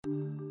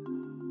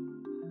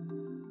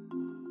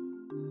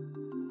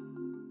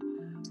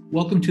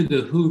Welcome to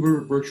the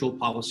Hoover Virtual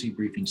Policy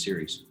Briefing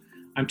Series.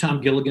 I'm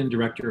Tom Gilligan,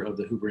 Director of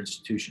the Hoover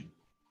Institution.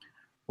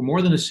 For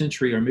more than a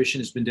century, our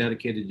mission has been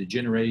dedicated to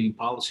generating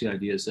policy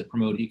ideas that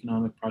promote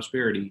economic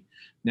prosperity,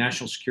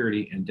 national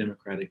security, and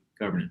democratic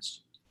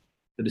governance.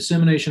 The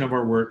dissemination of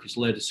our work has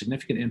led to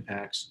significant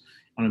impacts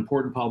on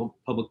important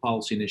public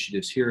policy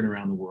initiatives here and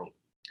around the world.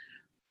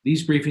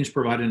 These briefings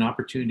provide an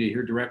opportunity to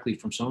hear directly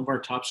from some of our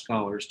top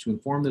scholars to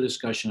inform the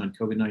discussion on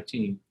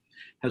COVID-19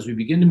 as we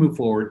begin to move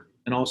forward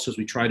and also as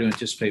we try to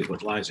anticipate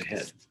what lies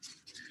ahead.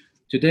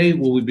 Today,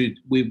 we'll be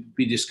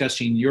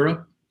discussing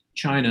Europe,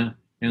 China,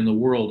 and the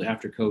world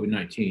after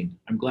COVID-19.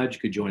 I'm glad you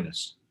could join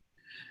us.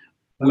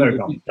 Hello,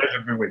 Tom. Pleasure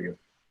to be with you.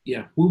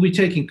 Yeah, we'll be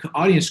taking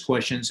audience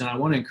questions, and I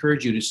want to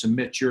encourage you to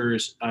submit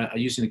yours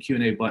using the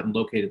Q&A button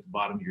located at the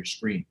bottom of your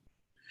screen.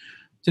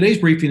 Today's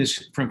briefing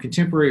is from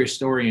contemporary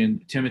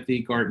historian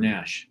Timothy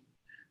Garton-Ash.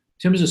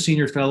 Tim is a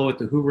senior fellow at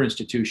the Hoover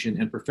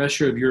Institution and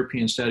professor of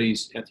European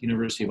Studies at the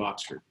University of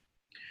Oxford.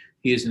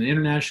 He is an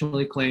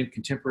internationally acclaimed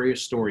contemporary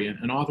historian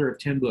and author of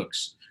 10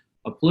 books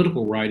of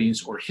political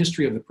writings or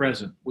history of the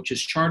present, which has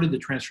charted the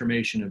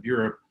transformation of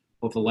Europe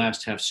over the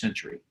last half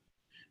century.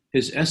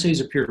 His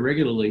essays appear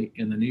regularly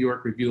in the New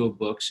York Review of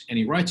Books, and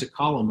he writes a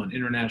column on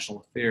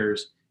international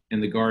affairs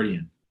in The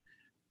Guardian.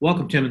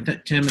 Welcome, Tim,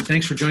 and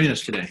thanks for joining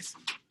us today.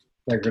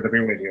 Pleasure to be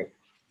with you.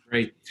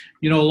 Great.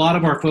 You know, a lot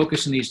of our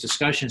focus in these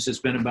discussions has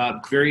been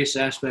about various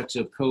aspects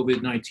of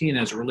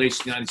COVID-19 as it relates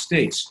to the United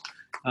States.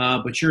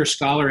 But you're a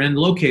scholar and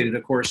located,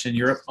 of course, in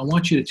Europe. I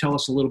want you to tell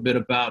us a little bit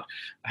about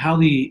how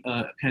the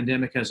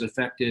pandemic has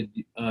affected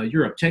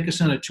Europe. Take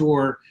us on a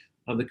tour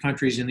of the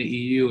countries in the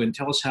EU and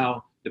tell us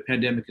how the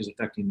pandemic is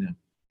affecting them.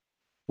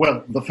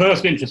 Well, the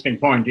first interesting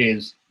point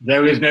is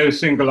there is no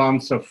single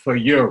answer for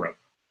Europe.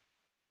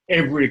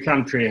 Every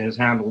country has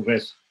handled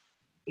this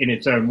in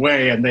its own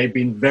way, and they've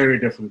been very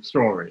different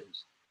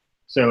stories.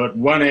 So at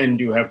one end,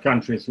 you have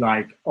countries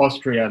like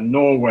Austria,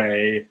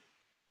 Norway,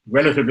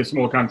 relatively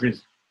small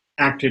countries,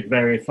 acted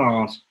very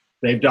fast.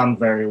 They've done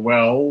very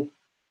well.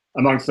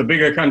 Amongst the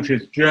bigger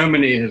countries,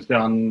 Germany has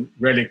done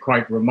really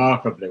quite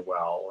remarkably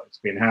well. It's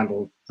been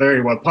handled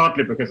very well,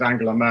 partly because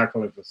Angela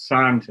Merkel is a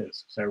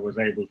scientist, so was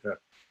able to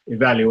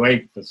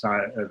evaluate the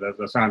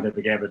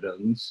scientific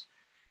evidence.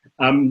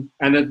 And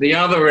at the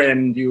other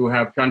end, you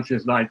have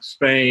countries like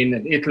Spain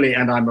and Italy,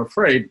 and I'm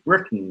afraid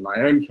Britain, my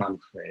own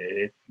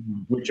country,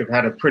 which have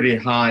had a pretty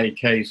high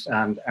case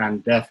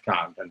and death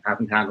count and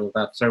haven't handled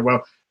that so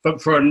well,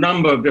 for a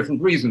number of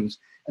different reasons.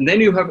 And then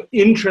you have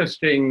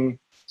interesting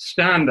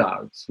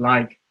standouts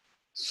like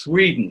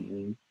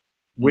Sweden,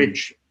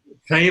 which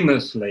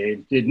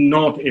famously did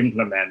not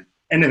implement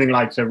anything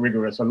like so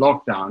rigorous a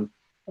lockdown.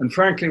 And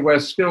frankly, we're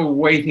still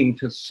waiting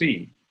to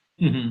see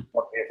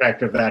what the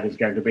effect of that is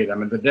going to be. I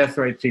mean, the death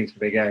rate seems to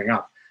be going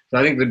up. So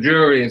I think the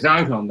jury is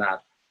out on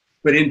that.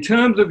 But in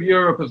terms of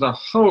Europe as a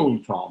whole,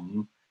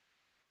 Tom,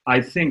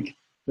 I think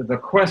that the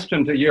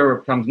question to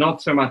Europe comes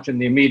not so much in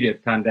the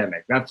immediate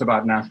pandemic. That's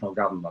about national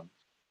government.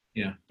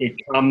 Yeah. It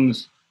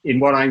comes in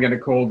what I'm going to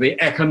call the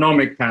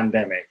economic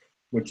pandemic,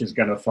 which is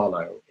going to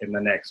follow in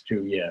the next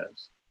 2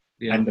 years.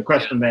 Yeah. And the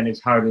question then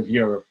is, how does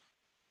Europe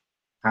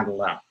handle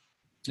that?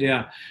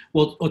 Yeah.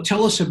 Well,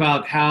 tell us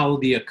about how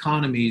the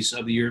economies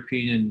of the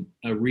European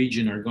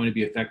region are going to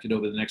be affected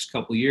over the next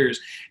couple of years.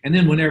 And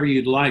then whenever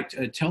you'd like,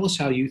 tell us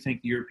how you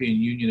think the European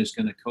Union is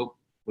going to cope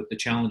with the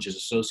challenges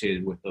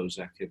associated with those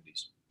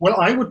activities. Well,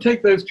 I would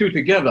take those two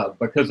together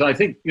because I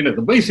think,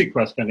 the basic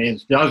question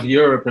is, does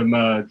Europe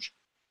emerge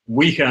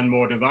weaker and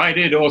more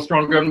divided or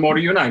stronger and more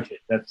united?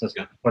 That's just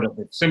put it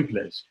at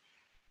simplest.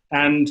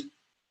 And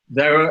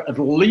there are at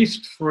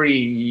least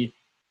three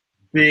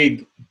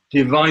big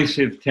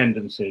divisive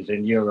tendencies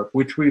in Europe,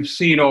 which we've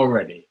seen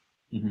already.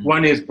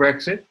 One is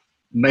Brexit.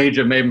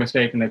 Major member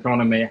state and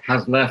economy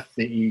has left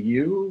the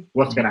EU.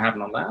 What's going to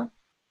happen on that?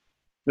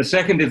 The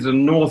second is the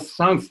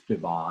north-south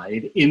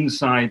divide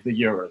inside the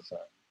Eurozone.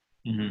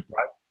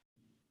 Right?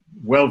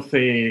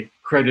 Wealthy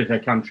creditor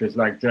countries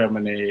like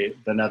Germany,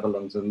 the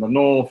Netherlands in the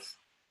north,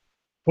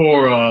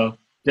 poorer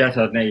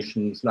debtor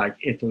nations like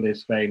Italy,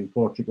 Spain,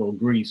 Portugal,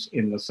 Greece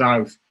in the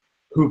south,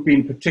 who've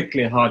been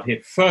particularly hard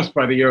hit first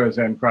by the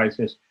Eurozone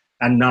crisis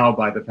and now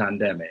by the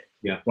pandemic.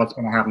 Yeah. What's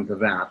going to happen to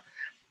that?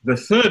 The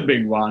third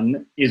big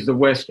one is the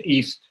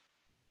west-east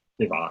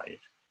divide.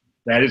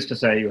 That is to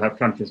say, you have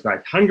countries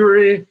like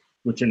Hungary,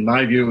 which in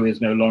my view is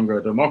no longer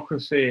a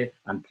democracy,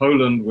 and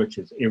Poland, which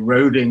is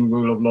eroding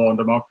rule of law and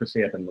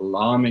democracy at an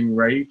alarming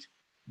rate,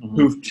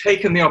 who've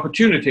taken the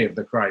opportunity of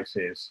the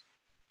crisis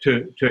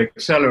to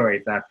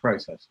accelerate that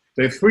process.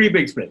 There are three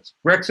big splits: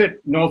 Brexit,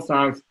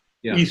 north-south,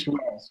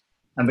 east-west.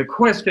 And the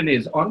question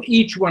is, on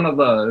each one of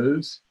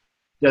those,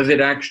 does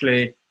it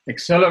actually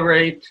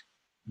accelerate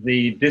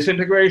the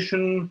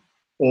disintegration,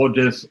 or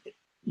does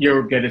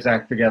Europe get its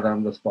act together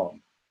and respond?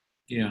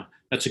 Yeah,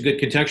 that's a good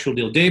contextual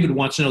deal. David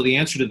wants to know the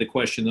answer to the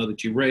question, though,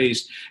 that you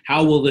raised.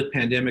 How will the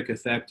pandemic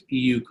affect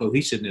EU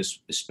cohesiveness,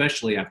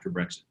 especially after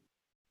Brexit?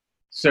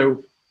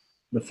 So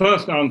the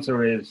first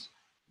answer is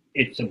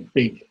it's a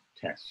big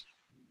test.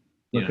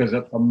 Because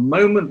at the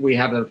moment we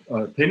had an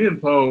opinion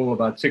poll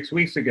about 6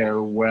 weeks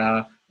ago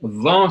where a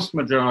vast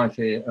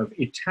majority of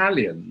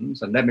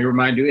Italians, and let me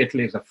remind you,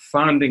 Italy is a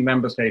founding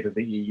member state of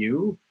the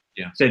EU,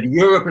 said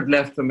Europe had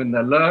left them in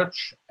the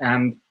lurch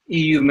and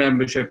EU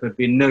membership had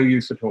been no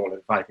use at all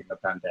in fighting the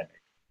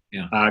pandemic.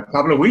 A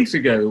couple of weeks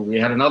ago, we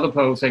had another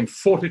poll saying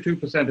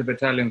 42% of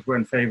Italians were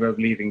in favor of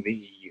leaving the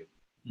EU.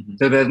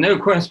 So there's no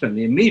question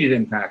the immediate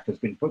impact has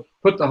been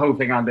put the whole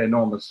thing under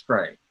enormous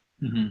strain.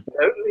 But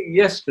only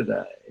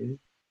yesterday,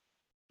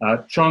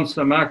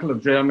 Chancellor Merkel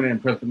of Germany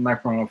and President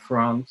Macron of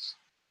France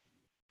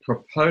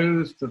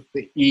proposed that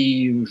the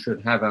EU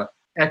should have an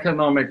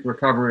economic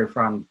recovery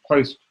fund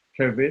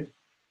post-COVID,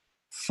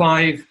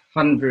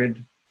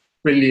 500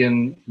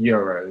 billion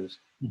euros,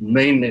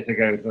 mainly to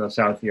go to the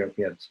South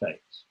European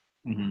states.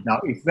 Now,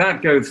 if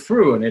that goes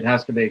through, and it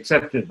has to be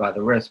accepted by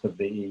the rest of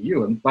the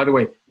EU, and by the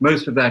way,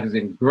 most of that is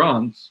in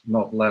grants,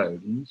 not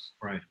loans,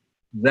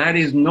 that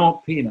is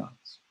not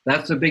peanuts.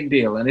 That's a big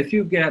deal. And if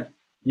you get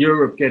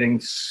Europe getting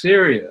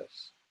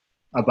serious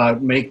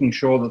about making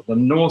sure that the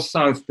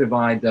north-south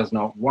divide does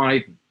not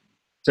widen.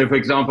 So, for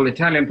example,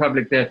 Italian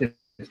public debt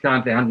is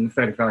currently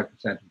 135%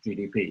 of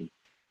GDP.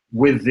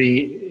 With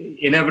the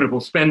inevitable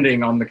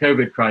spending on the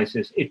COVID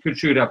crisis, it could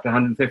shoot up to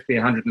 150,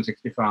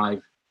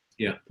 165%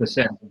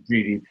 of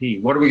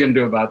GDP. What are we going to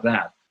do about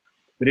that?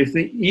 But if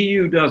the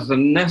EU does the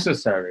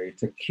necessary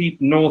to keep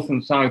North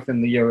and South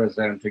in the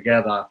Eurozone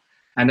together,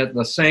 and at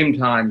the same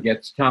time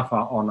gets tougher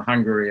on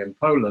Hungary and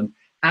Poland,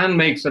 and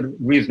makes a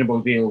reasonable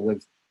deal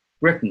with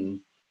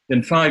Britain,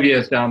 then 5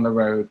 years down the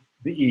road,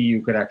 the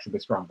EU could actually be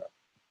stronger.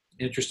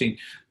 Interesting.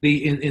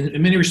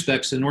 In many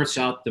respects, the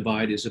North-South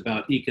divide is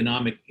about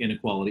economic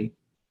inequality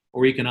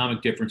or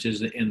economic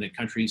differences in the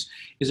countries.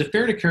 Is it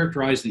fair to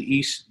characterize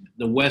the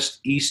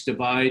West-East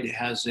divide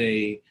has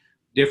a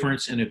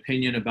difference in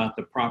opinion about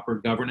the proper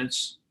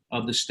governance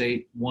of the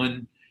state?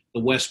 One, the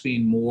West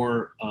being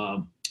more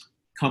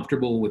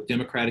comfortable with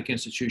democratic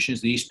institutions,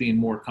 the East being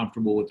more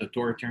comfortable with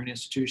authoritarian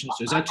institutions?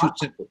 Is that too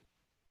simple?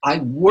 I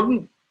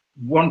wouldn't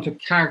want to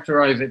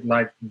characterize it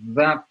like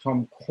that,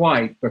 Tom,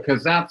 quite,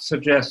 because that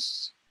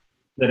suggests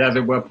that, as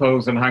it were,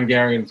 Poles and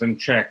Hungarians and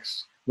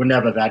Czechs were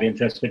never that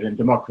interested in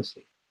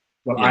democracy.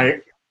 Well, I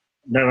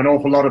know an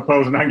awful lot of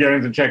Poles and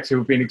Hungarians and Czechs who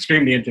have been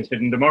extremely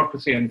interested in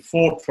democracy and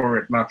fought for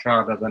it much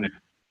harder than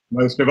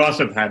most of us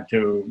have had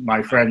to,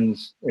 my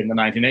friends in the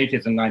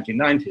 1980s and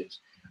 1990s.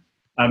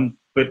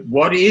 But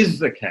what is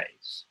the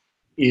case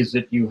is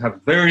that you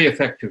have very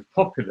effective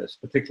populists,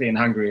 particularly in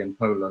Hungary and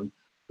Poland,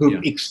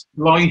 who've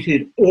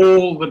exploited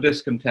all the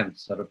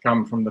discontents that have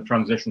come from the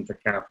transition to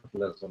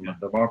capitalism and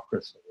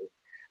democracy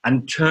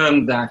and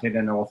turned that in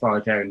an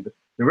authoritarian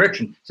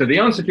direction. So the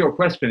answer to your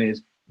question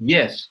is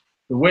yes,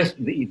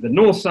 the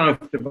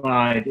North-South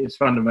divide is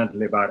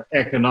fundamentally about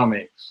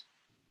economics,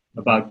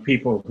 about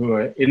people who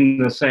are in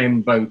the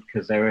same boat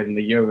because they're in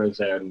the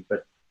Eurozone,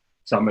 but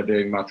some are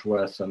doing much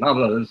worse than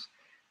others.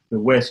 The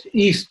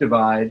West-East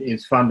divide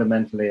is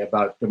fundamentally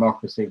about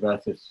democracy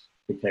versus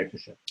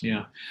dictatorship.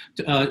 Yeah.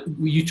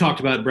 You talked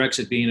about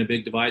Brexit being a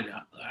big divide.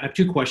 I have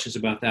two questions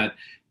about that.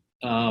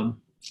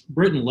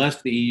 Britain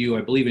left the EU,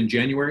 I believe, in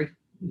January.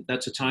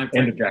 That's a time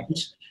frame.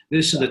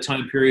 This is the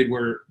time period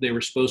where they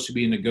were supposed to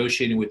be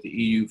negotiating with the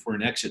EU for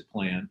an exit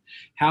plan.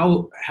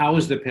 How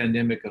has the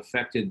pandemic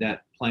affected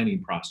that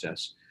planning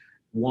process?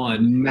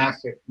 One,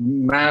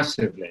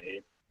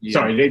 massively. Yeah.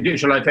 Sorry,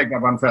 shall I take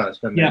that one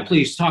first?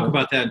 Please talk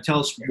about that and tell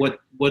us what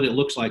it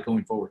looks like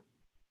going forward.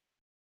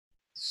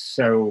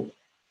 So,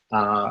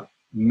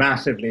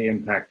 massively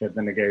impacted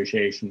the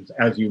negotiations,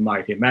 as you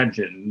might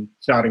imagine,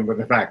 starting with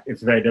the fact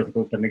it's very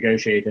difficult to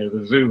negotiate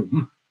over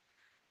Zoom.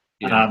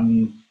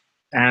 And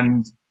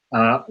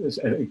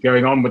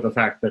going on with the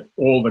fact that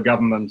all the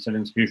governments and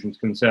institutions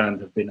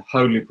concerned have been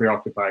wholly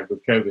preoccupied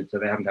with COVID, so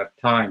they haven't had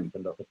time to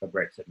look at the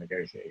Brexit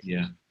negotiations.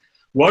 Yeah.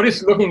 What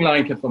it's looking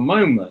like at the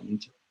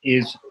moment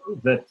is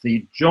that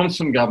the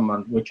Johnson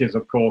government, which is,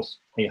 of course,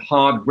 a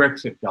hard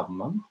Brexit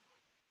government,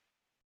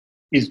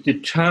 is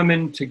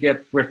determined to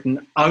get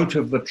Britain out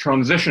of the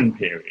transition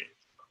period.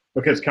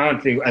 Because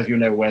currently, as you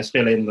know, we're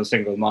still in the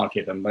single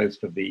market and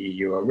most of the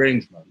EU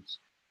arrangements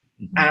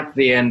at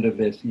the end of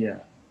this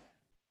year.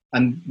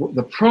 And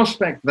the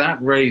prospect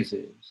that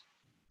raises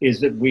is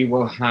that we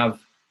will have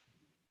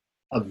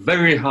a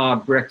very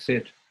hard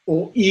Brexit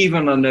or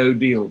even a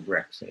no-deal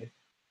Brexit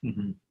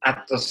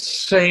at the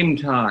same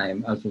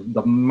time as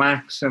the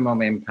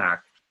maximum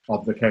impact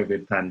of the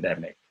COVID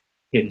pandemic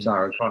hits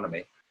our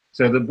economy.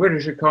 So the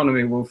British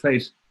economy will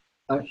face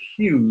a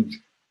huge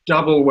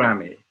double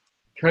whammy,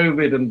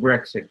 COVID and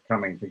Brexit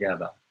coming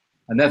together.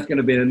 And that's going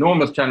to be an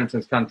enormous challenge to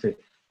this country.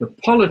 The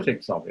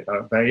politics of it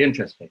are very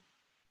interesting.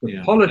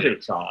 The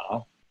politics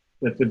are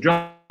that the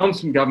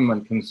Johnson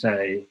government can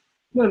say,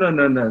 no,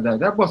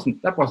 that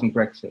wasn't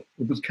Brexit.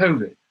 It was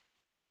COVID.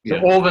 So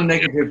all the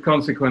negative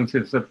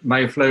consequences that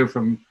may flow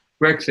from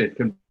Brexit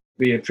can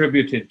be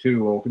attributed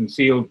to or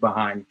concealed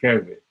behind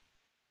COVID.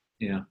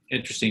 Yeah,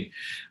 interesting.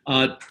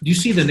 Do you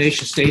see the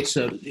nation states?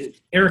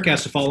 Eric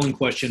asked the following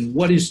question: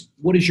 What is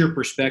your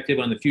perspective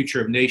on the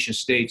future of nation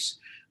states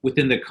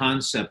within the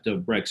concept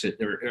of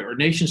Brexit? Are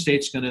nation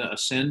states going to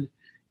ascend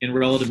in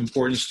relative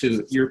importance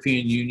to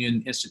European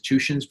Union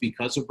institutions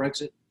because of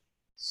Brexit?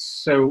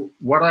 So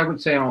what I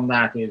would say on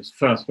that is,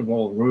 first of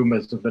all,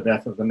 rumors of the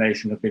death of the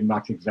nation have been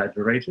much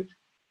exaggerated.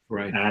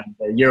 Right.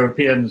 And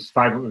Europeans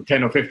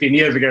 10 or 15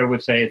 years ago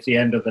would say it's the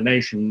end of the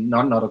nation,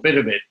 not a bit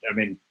of it. I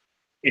mean,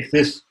 if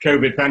this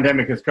COVID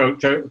pandemic has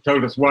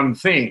told us one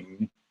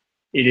thing,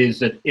 it is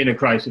that in a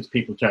crisis,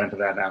 people turn to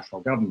their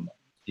national government.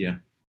 Yeah.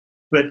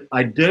 But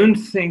I don't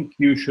think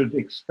you should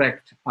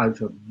expect out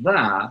of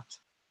that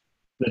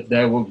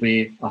there will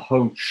be a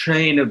whole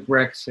chain of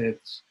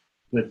Brexits,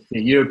 that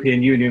the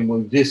European Union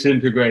will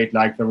disintegrate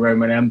like the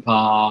Roman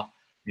Empire,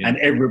 and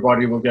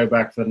everybody will go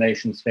back to the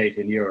nation state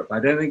in Europe. I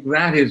don't think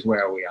that is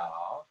where we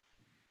are.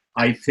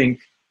 I think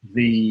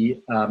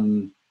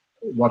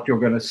what you're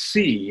going to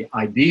see,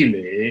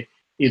 ideally,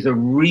 is a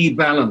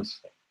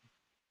rebalancing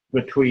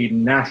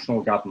between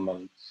national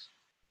governments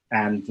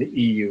and the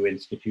EU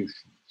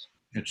institutions.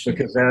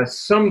 Because there are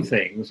some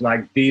things,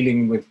 like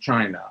dealing with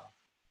China,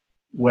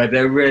 where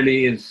there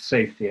really is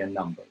safety in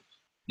numbers.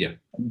 Yeah.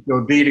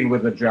 You're dealing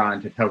with a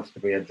giant, it helps to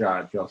be a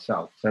giant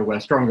yourself. So we're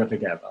stronger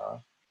together.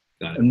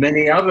 Got it. And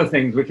many other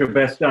things which are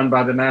best done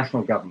by the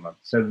national government.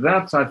 So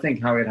that's, I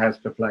think, how it has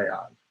to play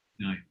out.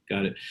 No,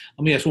 got it.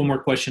 Let me ask one more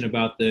question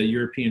about the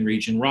European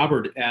region.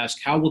 Robert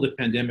asked, how will the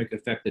pandemic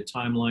affect the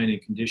timeline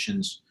and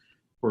conditions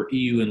for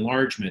EU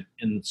enlargement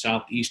in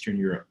southeastern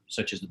Europe,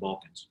 such as the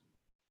Balkans?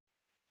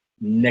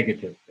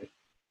 Negatively.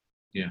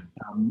 Yeah.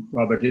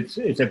 Robert, it's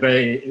a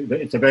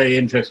very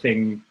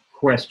interesting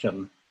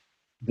question.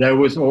 There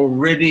was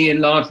already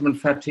enlargement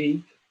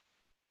fatigue,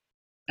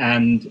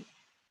 and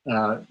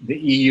the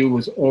EU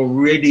was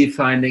already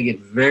finding it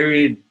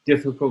very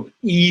difficult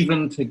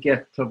even to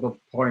get to the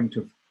point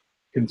of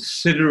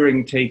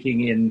considering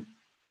taking in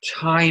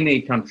tiny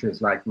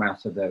countries like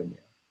Macedonia,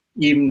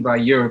 even by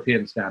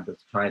European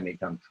standards, tiny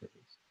countries.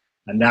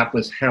 And that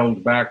was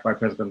held back by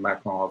President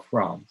Macron of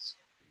France.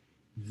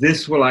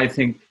 This will, I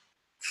think,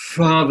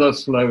 further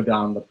slow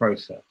down the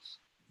process.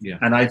 Yeah.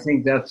 And I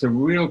think that's a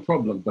real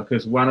problem,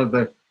 because one of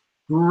the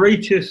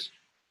greatest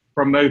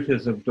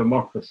promoters of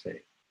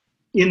democracy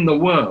in the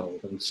world,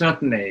 and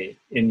certainly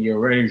in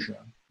Eurasia,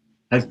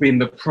 has been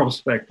the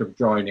prospect of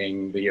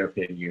joining the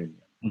European Union.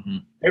 Mm-hmm.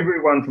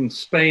 Everyone from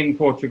Spain,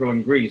 Portugal,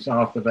 and Greece,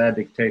 after their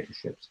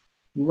dictatorships,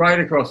 right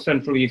across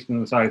Central, Eastern,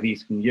 and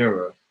Southeastern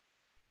Europe,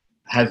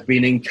 has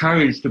been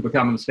encouraged to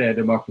become and stay a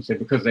democracy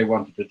because they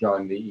wanted to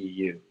join the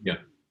EU. Yeah.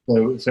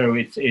 So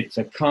it's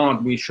a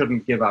card we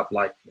shouldn't give up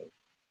lightly.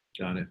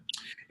 Got it.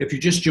 If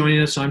you're just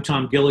joining us, I'm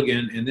Tom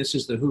Gilligan, and this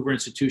is the Hoover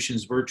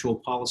Institution's virtual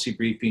policy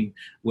briefing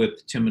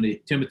with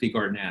Timothy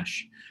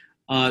Gartnash.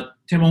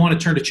 Tim, I want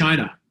to turn to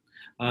China.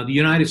 The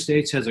United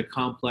States has a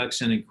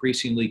complex and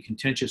increasingly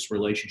contentious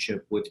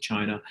relationship with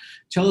China.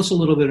 Tell us a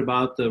little bit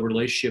about the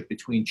relationship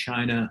between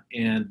China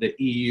and the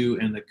EU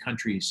and the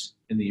countries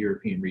in the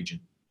European region.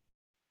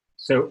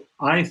 So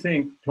I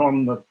think,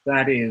 Tom,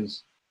 that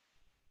is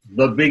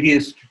the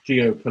biggest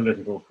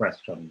geopolitical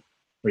question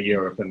for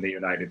Europe and the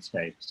United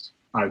States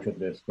out of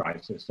this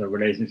crisis, the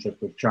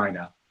relationship with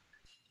China.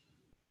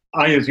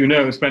 I, as you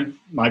know, spent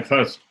my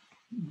first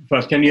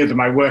 10 years of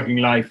my working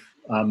life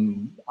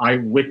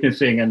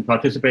witnessing and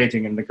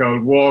participating in the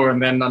Cold War,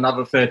 and then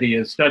another 30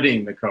 years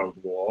studying the Cold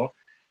War.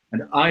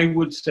 And I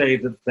would say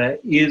that there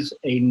is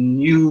a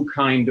new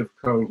kind of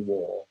Cold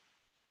War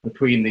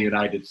between the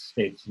United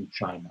States and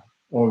China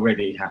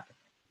already happening.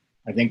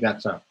 I think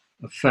that's a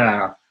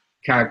fair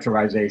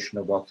characterization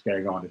of what's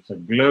going on. It's a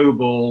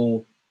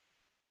global,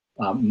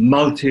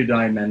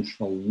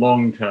 multi-dimensional,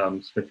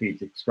 long-term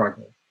strategic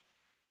struggle.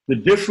 The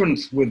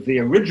difference with the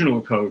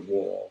original Cold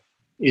War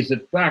is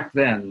that back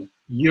then,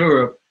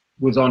 Europe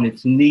was on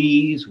its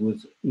knees,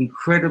 was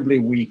incredibly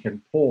weak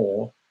and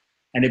poor,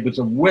 and it was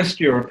the West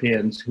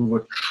Europeans who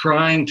were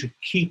trying to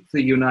keep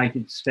the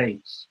United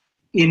States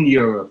in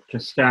Europe to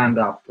stand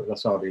up to the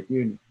Soviet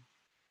Union.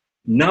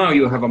 Now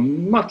you have a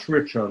much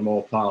richer and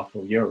more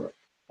powerful Europe,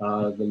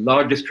 the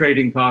largest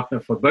trading partner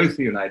for both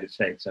the United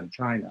States and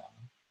China,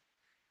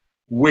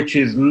 which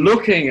is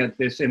looking at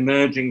this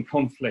emerging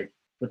conflict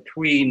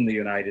between the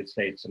United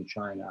States and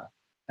China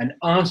and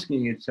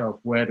asking itself,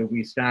 where do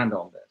we stand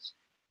on this?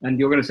 And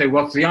you're going to say,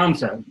 what's the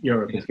answer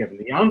Europe is given?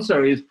 The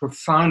answer is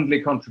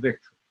profoundly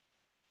contradictory.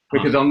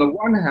 Because on the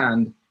one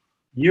hand,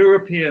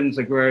 Europeans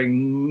are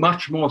growing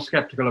much more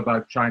skeptical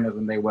about China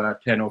than they were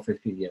 10 or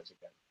 15 years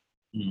ago.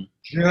 Mm.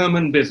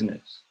 German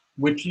business,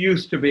 which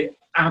used to be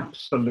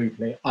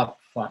absolutely up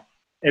for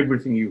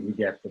everything you could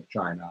get with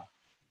China,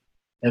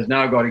 has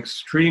now got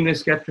extremely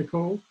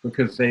skeptical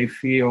because they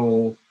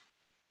feel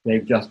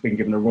they've just been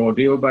given a raw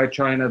deal by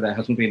China. There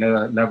hasn't been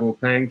a level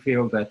playing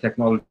field. Their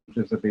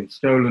technologies have been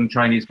stolen.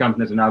 Chinese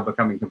companies are now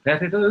becoming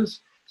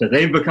competitors. So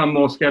they've become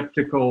more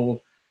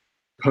skeptical.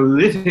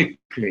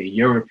 Politically,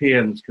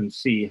 Europeans can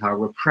see how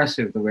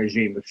repressive the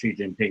regime of Xi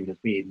Jinping has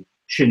been.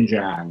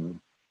 Xinjiang,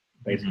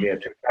 basically a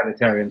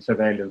totalitarian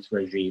surveillance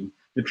regime,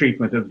 the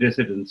treatment of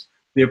dissidents,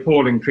 the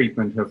appalling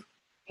treatment of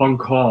Hong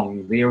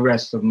Kong, the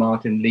arrests of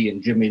Martin Lee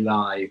and Jimmy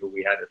Lai, who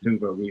we had at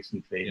Hoover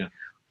recently. Yeah.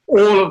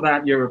 All of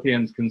that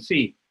Europeans can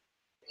see,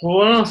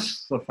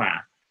 plus the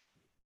fact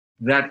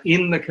that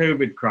in the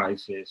COVID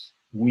crisis,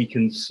 we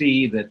can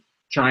see that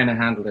China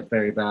handled it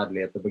very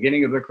badly at the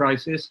beginning of the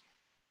crisis.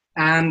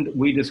 And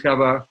we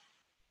discover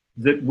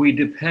that we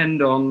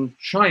depend on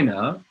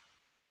China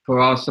for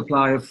our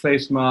supply of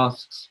face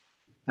masks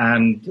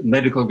and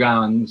medical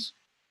gowns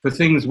for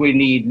things we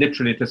need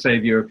literally to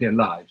save European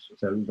lives,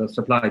 so the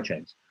supply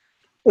chains.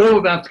 All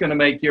of that's going to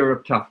make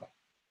Europe tougher.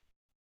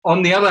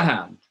 On the other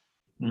hand,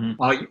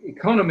 our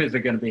economies are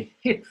going to be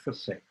hit for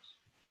six,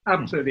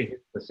 absolutely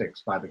hit for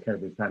six by the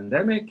COVID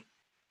pandemic.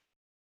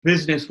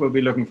 Business will be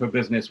looking for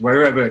business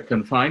wherever it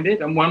can find it.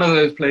 And one of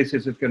those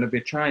places is going to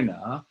be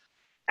China.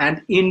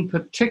 And in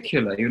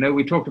particular, you know,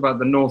 we talked about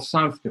the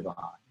North-South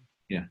divide.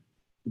 Yeah.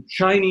 The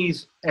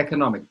Chinese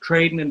economic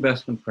trade and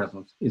investment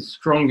presence is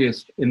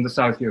strongest in the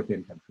South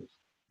European countries.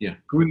 Yeah.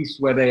 Greece,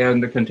 where they own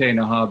the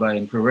container harbor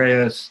in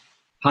Piraeus,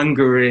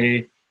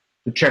 Hungary,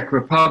 the Czech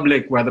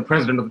Republic, where the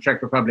president of the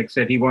Czech Republic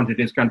said he wanted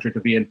his country to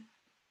be an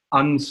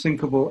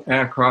unsinkable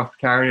aircraft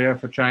carrier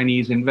for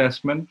Chinese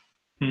investment.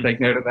 Take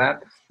note of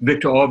that.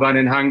 Viktor Orban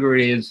in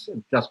Hungary has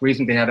just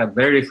recently had a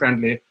very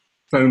friendly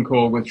phone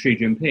call with Xi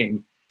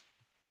Jinping.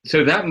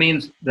 So that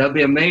means there'll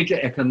be a major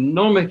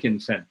economic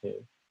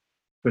incentive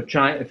for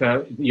China,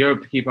 for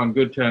Europe to keep on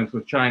good terms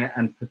with China,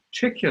 and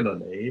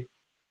particularly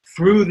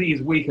through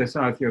these weaker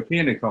South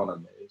European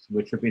economies,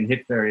 which have been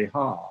hit very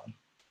hard,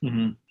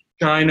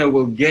 China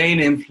will gain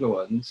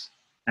influence.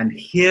 And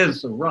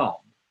here's the rub.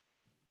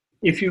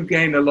 If you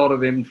gain a lot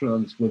of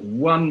influence with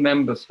one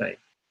member state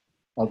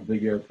of the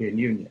European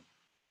Union,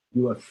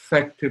 you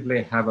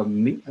effectively have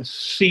a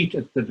seat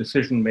at the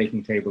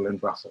decision-making table in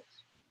Brussels,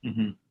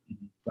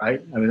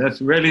 right? I mean,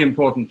 that's really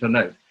important to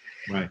note.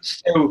 Right.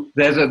 So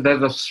there's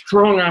a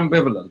strong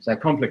ambivalence, a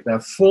conflict. There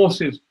are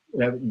forces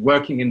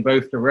working in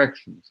both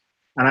directions.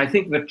 And I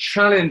think the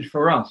challenge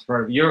for us,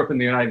 for Europe and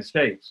the United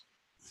States,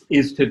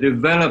 is to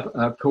develop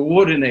a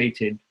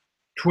coordinated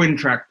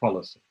twin-track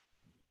policy.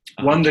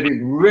 One that is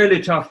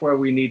really tough where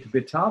we need to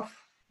be tough,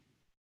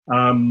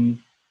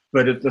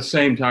 but at the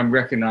same time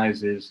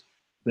recognizes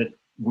that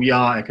we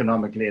are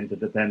economically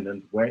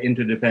interdependent. We're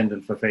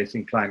interdependent for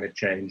facing climate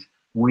change.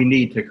 We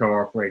need to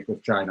cooperate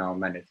with China on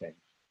many things.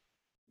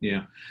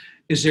 Yeah.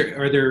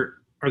 Are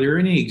there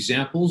any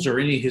examples or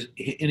any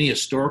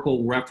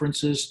historical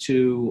references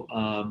to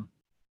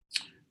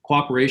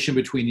cooperation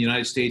between the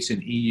United States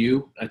and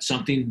EU? That's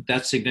something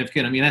that's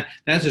significant. I mean,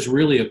 that's just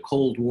really a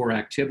Cold War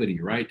activity,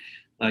 right?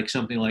 Like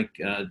something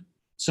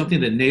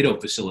that NATO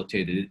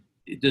facilitated.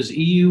 Does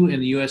EU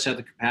and the US have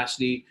the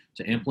capacity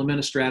to implement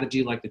a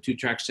strategy like the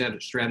two-track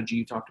strategy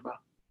you talked about?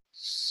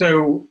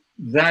 So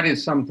that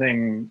is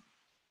something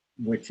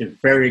which is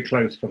very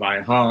close to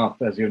my heart.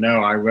 As you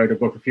know, I wrote a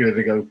book a few years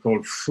ago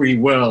called Free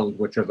World,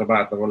 which is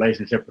about the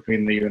relationship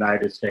between the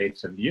United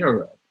States and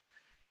Europe.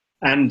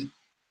 And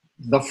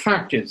the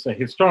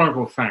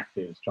historical fact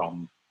is,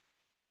 Tom,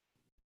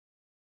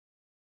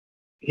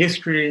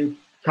 history,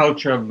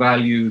 culture,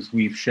 values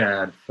we've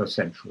shared for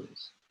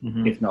centuries,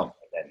 if not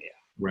millennia.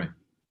 Right.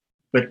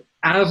 But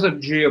as a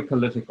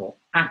geopolitical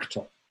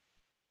actor,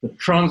 the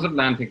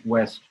transatlantic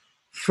West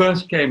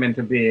first came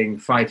into being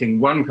fighting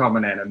one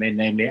common enemy,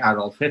 namely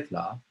Adolf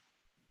Hitler,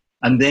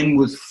 and then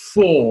was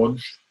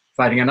forged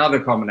fighting another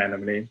common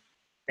enemy,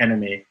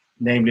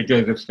 namely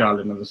Joseph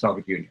Stalin and the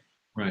Soviet Union.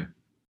 Right.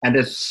 And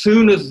as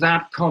soon as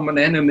that common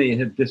enemy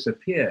had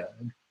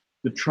disappeared,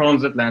 the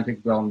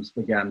transatlantic bonds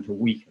began to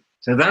weaken.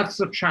 So that's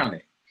the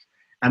challenge,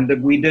 and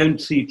that we don't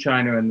see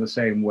China in the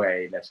same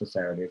way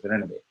necessarily as an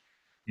enemy.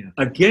 Yeah.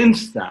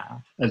 Against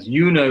that, as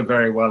you know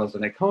very well as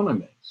an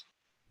economist,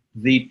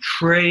 the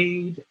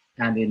trade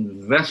and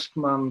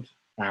investment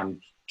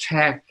and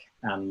tech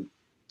and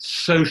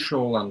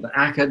social and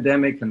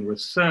academic and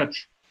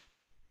research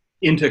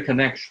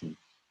interconnection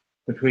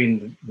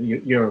between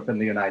Europe and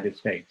the United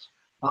States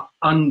are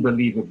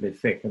unbelievably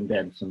thick and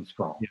dense and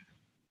strong. Yeah.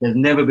 There's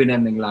never been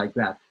anything like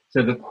that.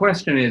 So the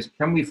question is,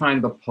 can we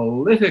find the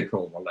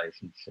political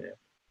relationship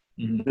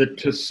that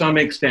to some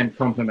extent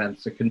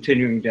complements the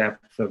continuing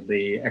depth of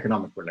the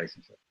economic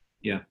relationship?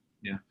 Yeah,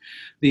 yeah.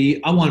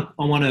 I want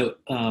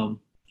to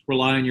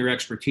rely on your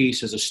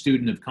expertise as a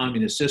student of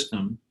communist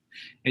system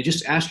and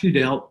just ask you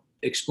to help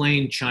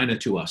explain China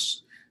to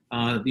us.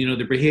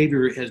 The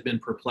behavior has been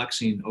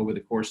perplexing over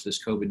the course of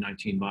this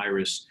COVID-19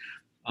 virus.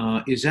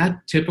 Is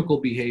that typical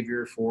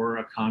behavior for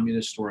a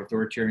communist or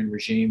authoritarian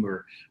regime,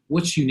 or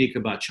what's unique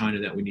about China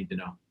that we need to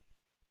know?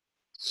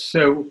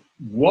 So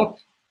what,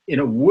 in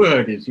a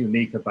word, is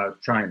unique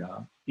about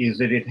China is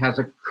that it has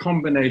a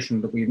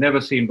combination that we've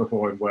never seen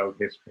before in world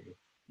history.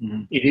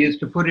 It is,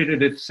 to put it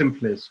at its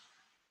simplest,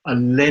 a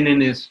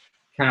Leninist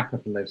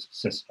capitalist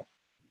system,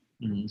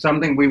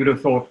 something we would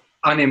have thought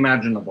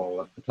unimaginable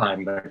at the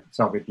time the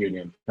Soviet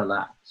Union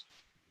collapsed.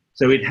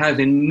 So it has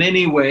in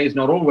many ways,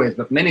 not always,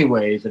 but many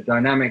ways, a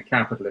dynamic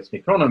capitalist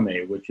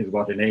economy, which is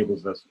what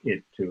enables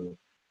it to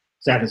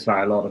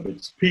satisfy a lot of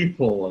its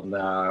people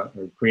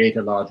and create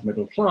a large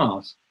middle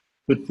class.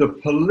 but the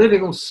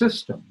political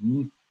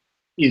system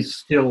is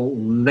still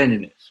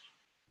Leninist.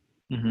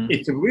 Mm-hmm.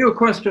 It's a real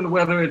question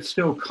whether it's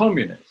still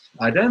communist.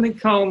 I don't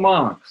think Karl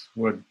Marx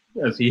would,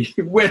 as he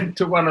went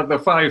to one of the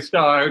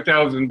five-star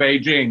hotels in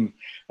Beijing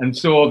and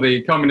saw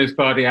the Communist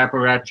Party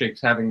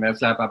apparatchiks having their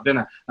slap-up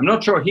dinner, I'm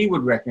not sure he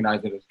would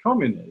recognize it as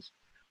communist,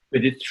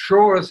 but it's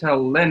sure as hell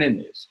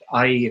Leninist,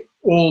 i.e.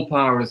 all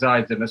power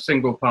resides in a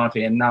single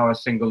party and now a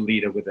single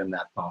leader within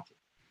that party.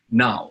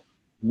 Now,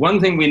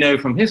 one thing we know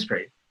from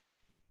history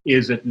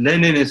is that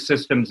Leninist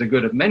systems are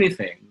good at many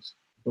things,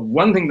 but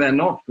one thing they're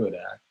not good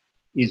at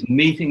is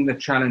meeting the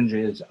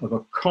challenges of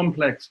a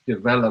complex,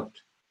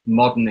 developed,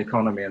 modern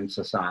economy and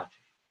society.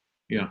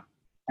 Yeah.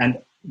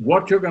 And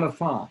what you're going to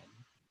find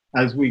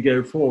as we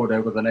go forward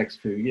over the next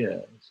few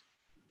years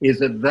is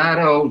that that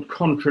old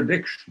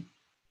contradiction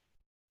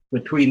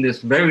between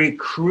this very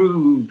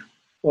crude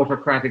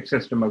autocratic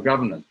system of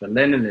governance, the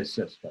Leninist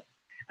system,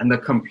 and the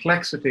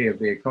complexity of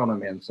the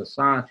economy and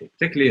society,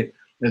 particularly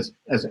as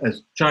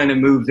China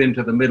moves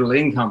into the middle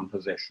income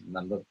position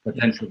and the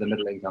potential of the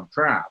middle income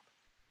trap,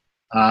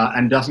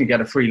 and doesn't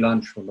get a free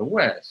lunch from the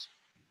West,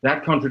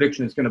 that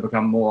contradiction is going to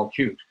become more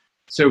acute.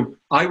 So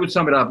I would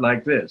sum it up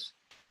like this.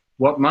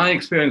 What my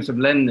experience of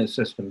Leninist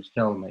systems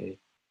tell me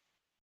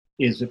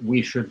is that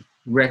we should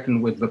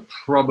reckon with the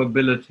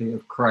probability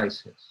of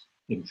crisis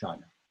in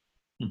China.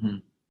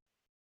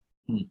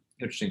 Mm-hmm.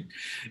 Interesting.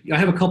 I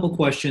have a couple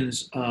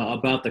questions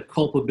about the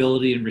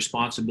culpability and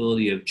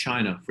responsibility of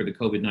China for the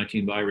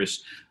COVID-19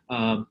 virus.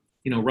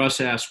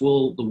 Russ asked,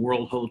 will the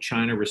world hold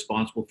China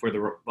responsible for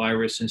the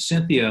virus? And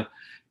Cynthia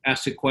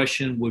asked a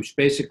question which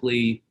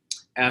basically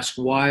asked,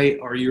 why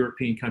are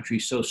European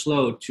countries so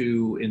slow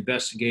to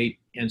investigate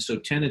and so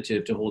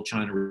tentative to hold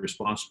China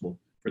responsible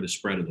for the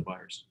spread of the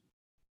virus?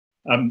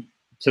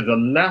 To the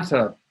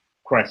latter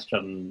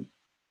question,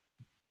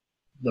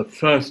 the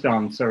first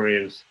answer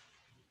is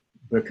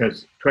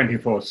because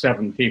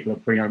 24/7 people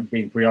have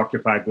been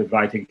preoccupied with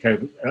fighting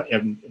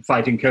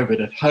COVID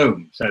at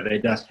home, so they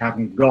just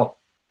haven't got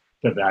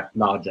to that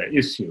larger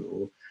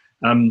issue.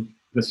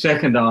 The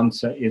second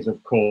answer is,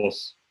 of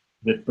course,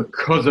 that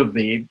because of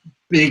the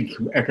big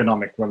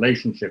economic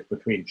relationship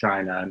between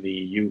China and the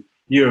EU,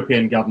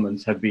 European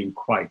governments have been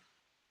quite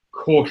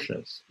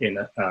cautious in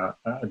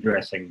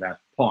addressing that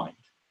point.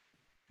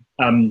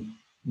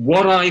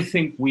 What I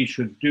think we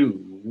should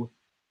do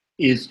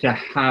is to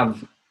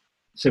have,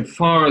 so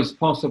far as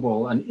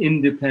possible, an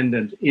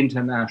independent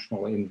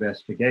international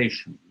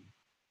investigation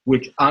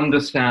which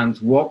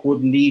understands what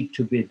would need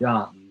to be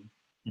done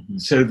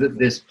so that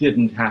this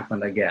didn't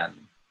happen again.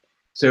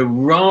 So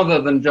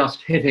rather than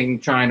just hitting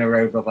China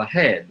over the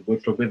head,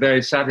 which will be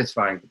very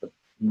satisfying, but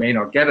may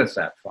not get us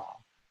that far.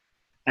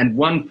 And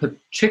one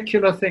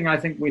particular thing I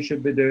think we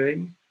should be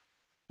doing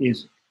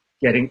is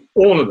getting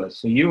all of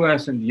us, the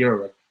US and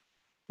Europe,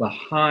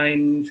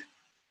 behind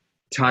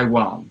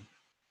Taiwan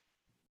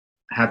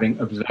having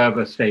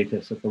observer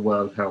status at the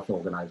World Health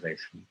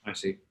Organization. I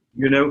see.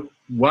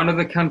 One of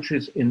the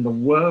countries in the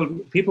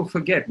world, people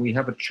forget we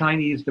have a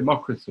Chinese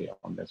democracy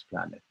on this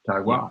planet,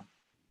 Taiwan.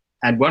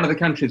 And one of the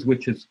countries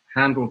which has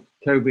handled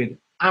COVID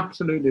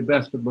absolutely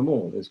best of them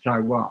all is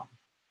Taiwan.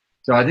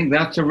 So I think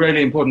that's a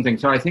really important thing.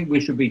 So I think we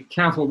should be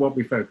careful what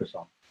we focus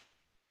on.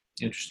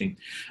 Interesting.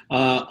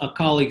 A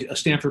colleague, a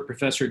Stanford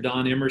professor,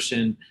 Don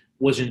Emerson,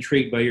 was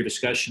intrigued by your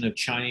discussion of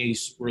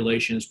Chinese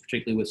relations,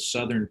 particularly with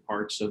southern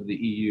parts of the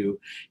EU.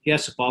 He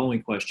asked the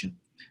following question.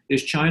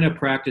 Is China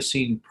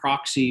practicing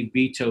proxy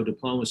veto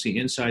diplomacy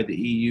inside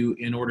the EU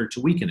in order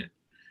to weaken it?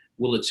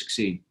 Will it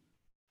succeed?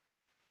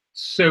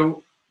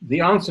 So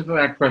the answer to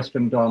that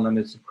question, Don, and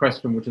it's a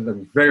question which is a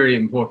very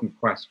important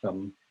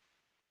question,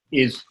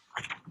 is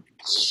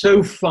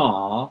so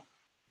far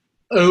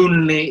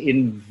only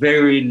in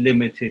very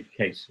limited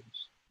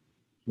cases,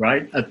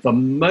 right? At the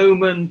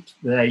moment,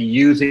 they're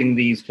using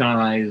these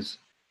ties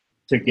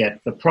to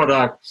get the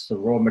products, the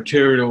raw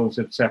materials,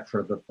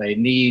 etc., that they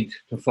need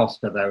to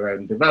foster their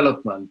own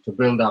development, to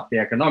build up the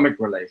economic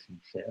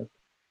relationship.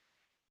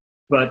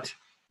 But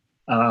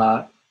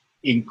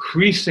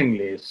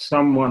increasingly,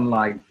 someone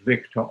like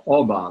Viktor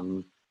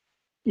Orban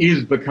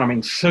is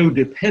becoming so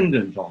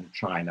dependent on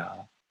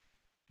China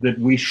that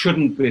we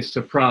shouldn't be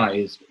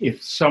surprised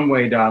if some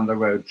way down the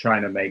road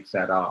China makes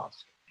that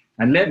ask.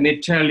 And let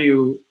me tell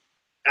you,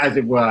 as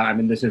it were, I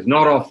mean, this is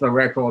not off the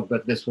record,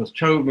 but this was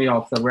told me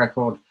off the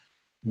record.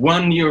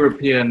 One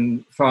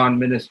European foreign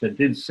minister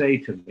did say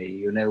to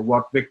me,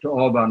 what Viktor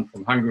Orban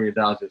from Hungary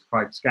does is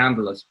quite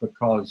scandalous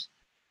because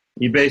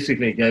he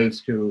basically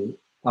goes to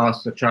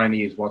ask the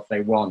Chinese what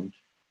they want,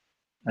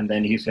 and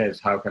then he says,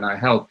 how can I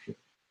help you?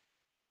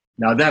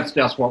 Now, that's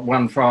just what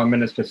one foreign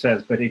minister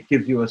says, but it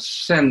gives you a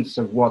sense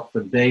of what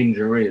the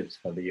danger is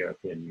for the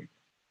European Union.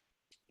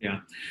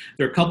 Yeah.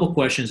 There are a couple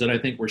questions that I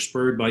think were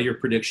spurred by your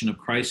prediction of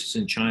crisis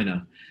in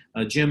China.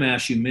 Jim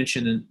asked, you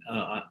mentioned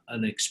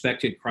an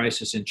expected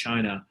crisis in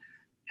China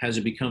as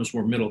it becomes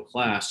more middle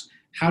class.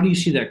 How do you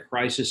see that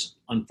crisis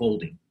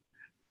unfolding?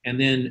 And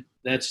then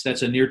that's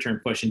a near-term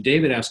question.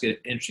 David asked an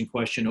interesting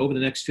question. Over the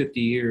next 50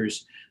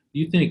 years, Do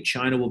you think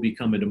China will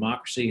become a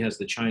democracy as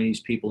the Chinese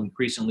people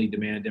increasingly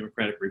demand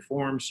democratic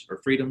reforms or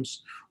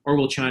freedoms, or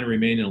will China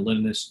remain in a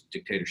Leninist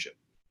dictatorship?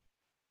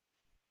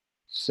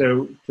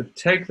 So to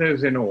take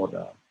those in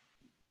order,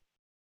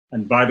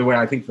 and by the way,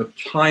 I think the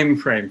time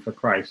frame for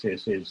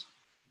crisis is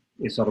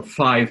sort of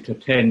 5 to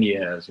 10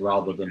 years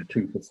rather than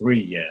 2 to 3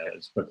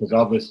 years, because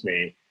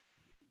obviously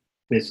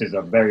this is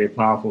a very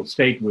powerful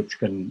state which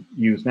can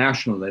use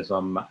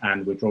nationalism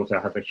and which also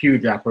has a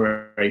huge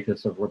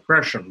apparatus of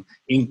repression,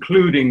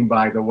 including,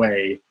 by the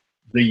way,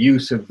 the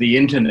use of the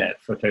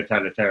internet for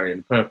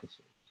totalitarian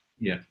purposes.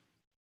 Yeah.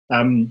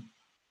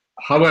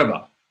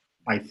 However,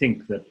 I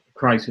think that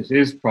crisis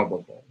is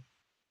probable.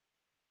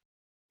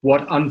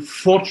 What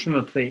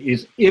unfortunately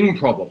is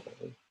improbable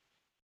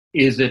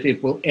is that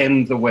it will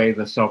end the way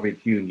the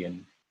Soviet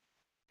Union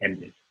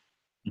ended,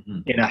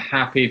 in a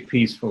happy,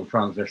 peaceful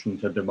transition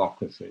to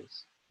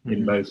democracies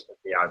in most of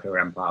the outer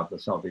empire of the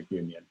Soviet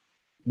Union.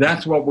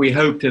 That's what we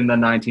hoped in the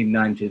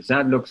 1990s.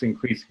 That looks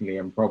increasingly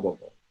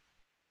improbable.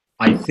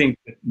 I think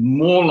that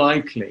more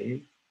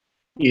likely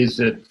is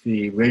that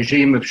the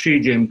regime of Xi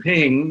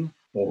Jinping,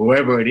 or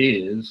whoever it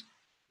is,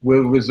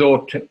 will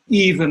resort to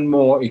even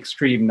more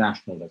extreme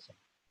nationalism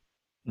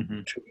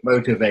to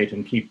motivate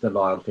and keep the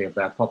loyalty of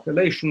that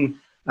population.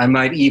 I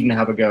might even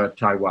have a go at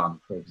Taiwan,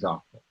 for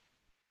example.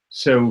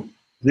 So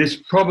this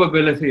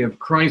probability of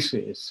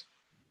crisis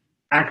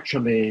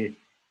actually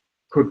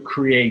could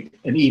create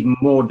an even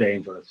more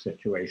dangerous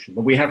situation,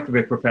 but we have to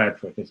be prepared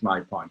for it, is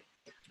my point.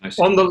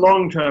 On the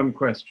long-term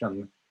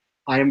question,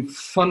 I am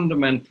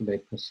fundamentally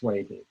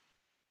persuaded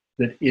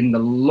that in the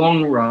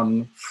long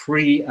run,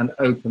 free and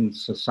open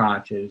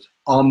societies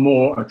are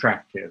more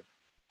attractive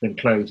than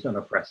closed and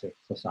oppressive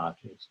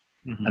societies.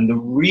 And the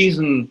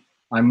reason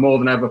I'm more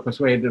than ever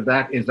persuaded of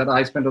that is that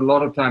I spent a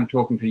lot of time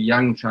talking to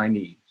young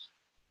Chinese.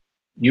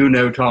 You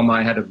know, Tom,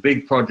 I had a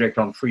big project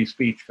on free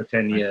speech for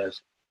 10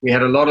 years. We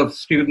had a lot of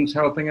students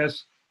helping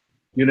us.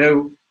 You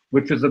know,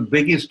 which was the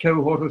biggest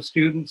cohort of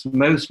students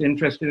most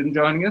interested in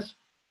joining us?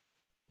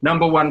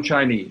 Number 1,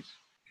 Chinese.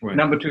 Right.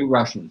 Number 2,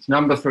 Russians.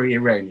 Number 3,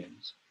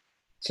 Iranians.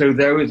 So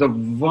there is a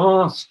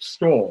vast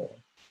store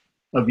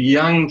of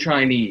young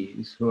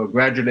Chinese who are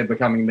gradually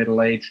becoming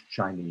middle-aged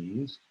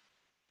Chinese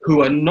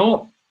who are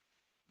not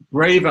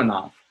brave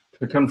enough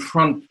to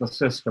confront the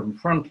system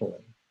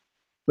frontally.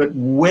 But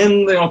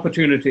when the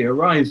opportunity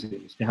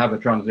arises to have a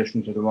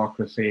transition to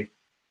democracy,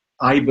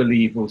 I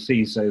believe we'll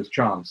seize those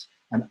chances.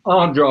 And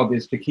our job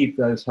is to keep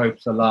those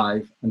hopes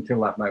alive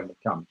until that moment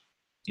comes.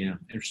 Yeah,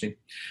 interesting.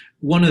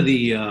 One of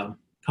the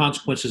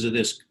consequences of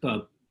this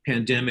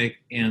pandemic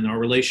and our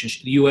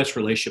relationship, the U.S.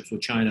 relationships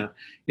with China,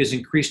 is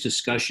increased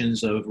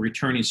discussions of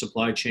returning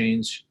supply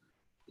chains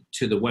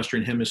to the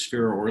Western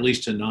Hemisphere, or at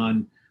least to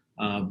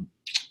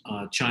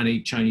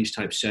Chinese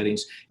type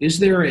settings. Is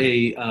there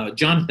a,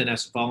 Jonathan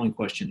asked the following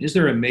question, is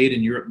there a Made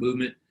in Europe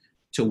movement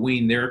to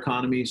wean their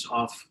economies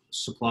off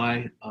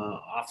supply,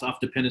 off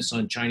dependence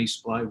on Chinese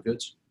supply of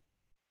goods?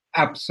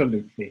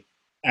 Absolutely.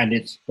 And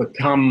it's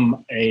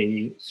become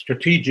a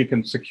strategic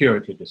and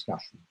security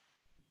discussion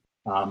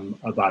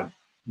about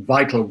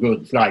vital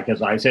goods, like,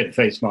 as I said,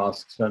 face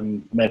masks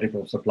and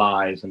medical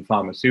supplies and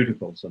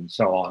pharmaceuticals and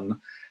so on,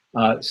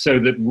 so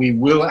that we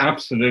will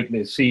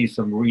absolutely see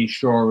some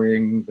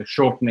reshoring, the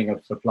shortening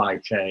of supply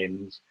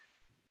chains,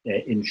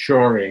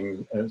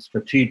 ensuring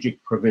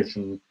strategic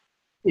provision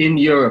in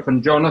Europe.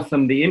 And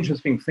Jonathan, the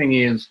interesting thing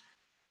is,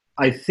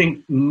 I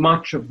think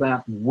much of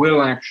that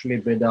will actually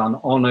be done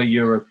on a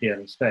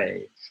European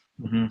stage.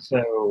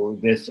 So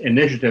this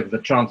initiative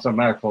that Chancellor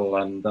Merkel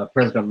and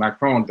President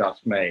Macron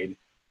just made,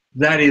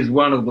 that is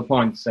one of the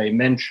points they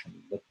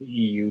mentioned, that the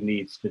EU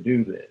needs to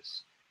do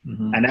this.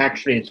 And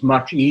actually, it's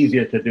much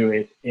easier to do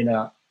it in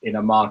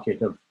a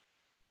market of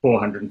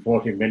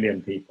 440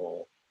 million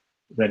people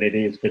than it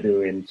is to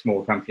do in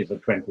small countries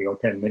of 20 or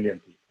 10 million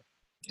people.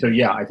 So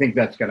yeah, I think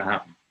that's going to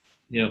happen.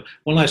 Yeah.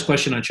 One last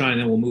question on China,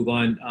 then we'll move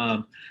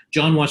on.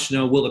 John wants to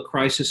know, will the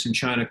crisis in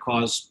China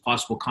cause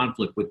possible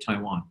conflict with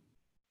Taiwan?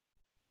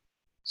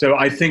 So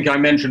I think I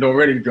mentioned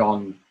already,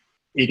 John,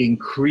 it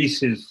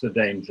increases the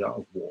danger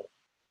of war.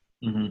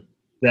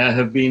 There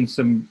have been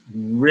some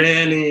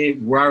really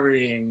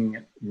worrying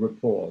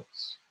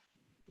reports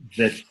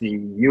that the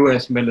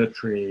US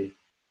military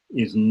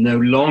is no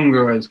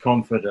longer as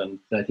confident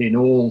that in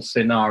all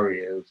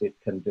scenarios it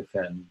can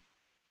defend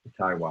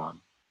Taiwan.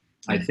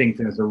 I think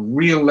there's a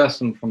real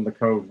lesson from the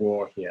Cold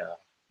War here,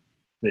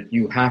 that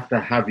you have to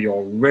have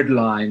your red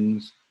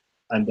lines,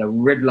 and the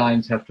red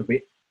lines have to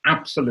be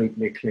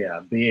absolutely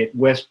clear, be it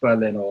West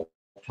Berlin or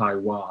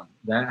Taiwan.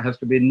 There has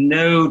to be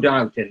no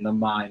doubt in the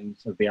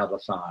minds of the other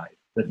side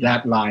that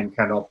that line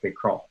cannot be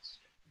crossed.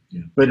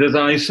 But as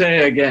I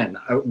say again,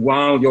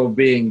 while you're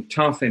being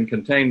tough in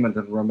containment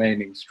and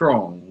remaining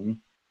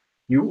strong,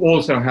 you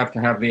also have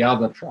to have the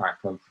other track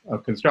of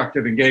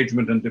constructive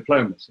engagement and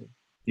diplomacy.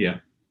 Yeah,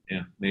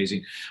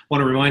 amazing. I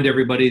want to remind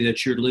everybody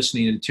that you're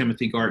listening to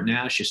Timothy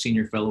Garton-Ash, a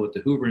senior fellow at the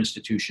Hoover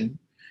Institution.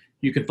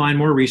 You can find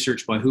more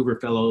research by Hoover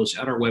Fellows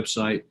at our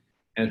website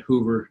at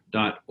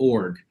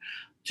hoover.org.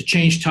 To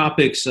change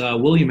topics,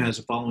 William has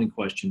a following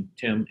question,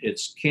 Tim.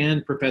 It's,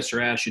 can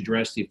Professor Ash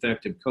address the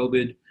effect of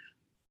COVID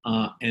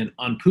and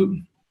on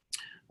Putin?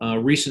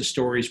 Recent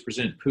stories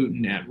present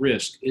Putin at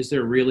risk. Is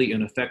there really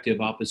an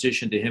effective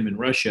opposition to him in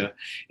Russia?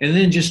 And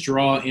then just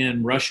draw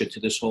in Russia to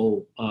this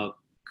whole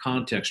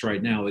context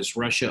right now. Is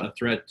Russia a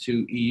threat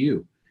to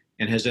EU?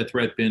 And has that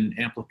threat been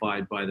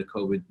amplified by the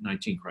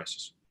COVID-19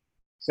 crisis?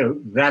 So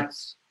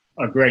that's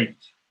a great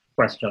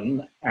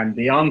question. And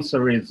the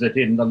answer is that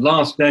in the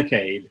last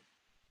decade,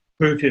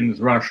 Putin's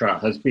Russia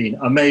has been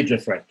a major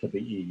threat to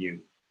the EU.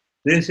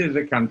 This is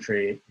a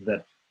country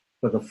that,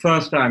 for the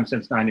first time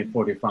since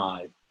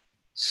 1945,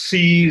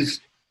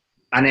 seized,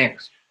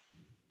 annexed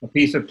a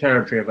piece of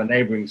territory of a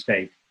neighboring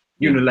state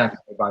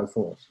unilaterally by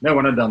force. No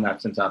one had done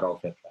that since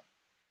Adolf Hitler.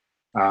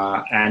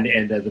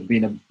 And there's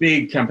been a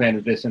big campaign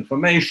of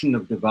disinformation,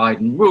 of divide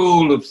and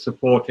rule, of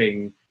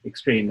supporting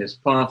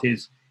extremist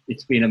parties.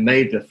 It's been a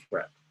major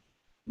threat.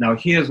 Now,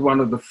 here's one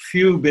of the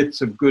few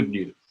bits of good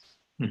news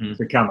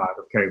to come out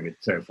of COVID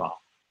so far,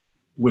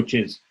 which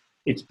is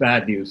it's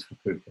bad news for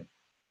Putin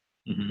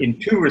in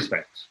two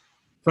respects.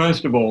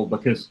 First of all,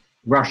 because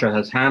Russia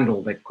has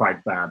handled it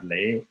quite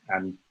badly,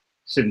 and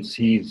since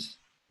he's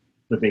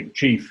the big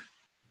chief,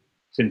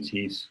 since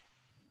he's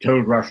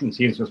told Russians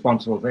he's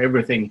responsible for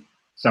everything,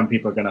 some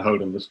people are going to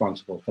hold him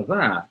responsible for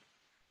that.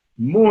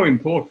 More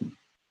important,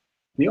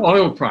 the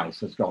oil price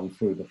has gone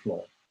through the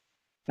floor,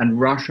 and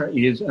Russia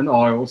is an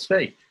oil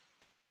state.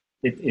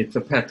 It's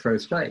a petro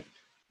state.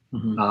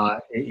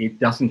 It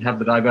doesn't have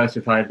the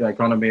diversified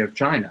economy of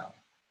China.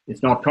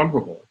 It's not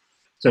comparable.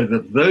 So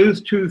that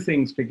those two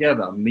things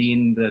together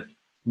mean that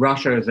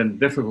Russia is in a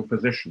difficult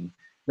position.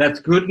 That's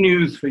good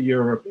news for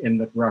Europe in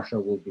that Russia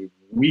will be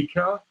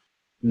weaker,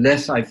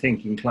 less, I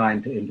think,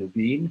 inclined to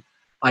intervene.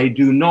 I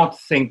do not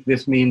think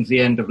this means the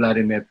end of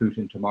Vladimir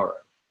Putin tomorrow,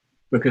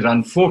 because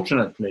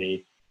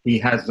unfortunately, he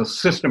has the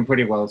system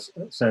pretty well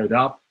sewed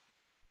up.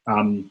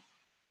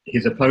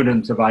 His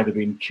opponents have either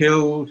been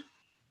killed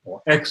or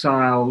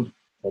exiled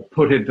or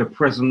put into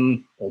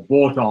prison or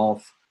bought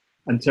off.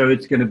 And so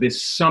it's going to be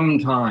some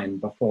time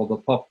before the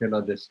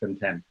popular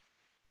discontent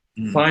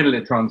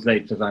finally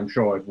translates, as I'm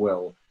sure it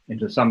will,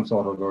 into some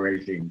sort of a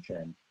regime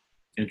change.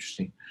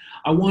 Interesting.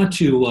 I want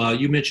to,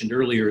 you mentioned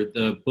earlier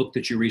the book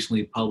that you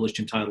recently published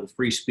entitled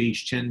Free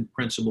Speech, 10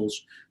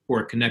 Principles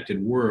for a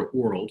Connected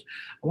World.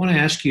 I want to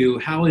ask you,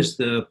 how has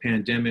the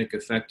pandemic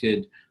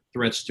affected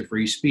threats to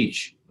free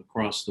speech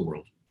across the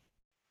world?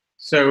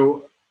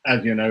 So,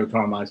 as you know,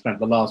 Tom, I spent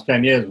the last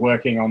 10 years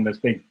working on this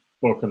big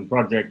book and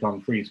project on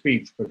free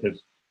speech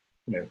because,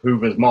 you know,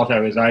 Hoover's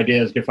motto is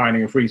ideas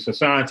defining a free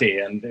society.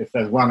 And if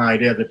there's one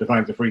idea that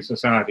defines a free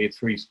society, it's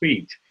free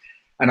speech.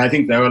 And I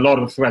think there are a lot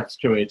of threats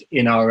to it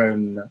in our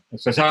own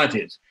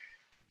societies.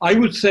 I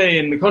would say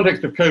in the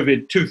context of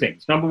COVID, two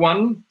things. Number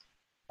one,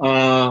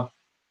 all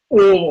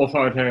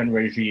authoritarian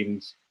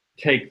regimes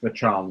take the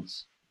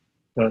chance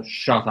to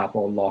shut up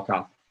or lock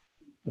up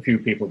a few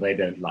people they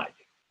don't like.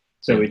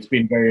 So it's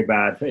been very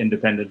bad for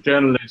independent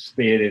journalists,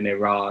 be it in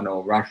Iran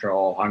or Russia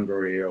or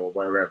Hungary or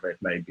wherever it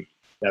may be.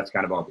 That's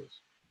kind of obvious.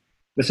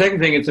 The second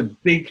thing, it's a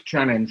big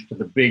challenge to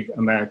the big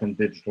American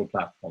digital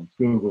platforms,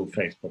 Google,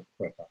 Facebook,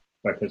 Twitter,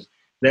 because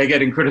they're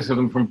getting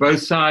criticism from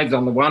both sides.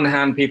 On the one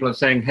hand, people are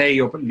saying, hey,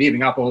 you're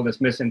leaving up all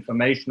this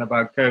misinformation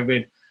about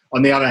COVID.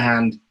 On the other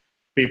hand,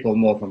 people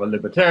more from a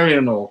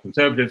libertarian or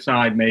conservative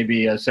side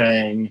maybe are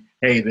saying,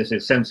 hey, this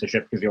is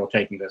censorship because you're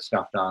taking this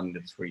stuff down,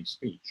 it's free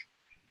speech.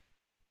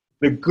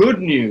 The good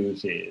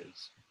news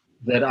is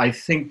that I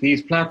think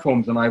these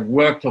platforms, and I've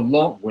worked a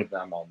lot with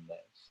them on this,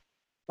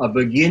 are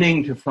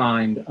beginning to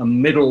find a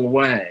middle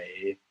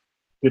way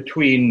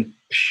between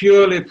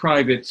purely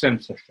private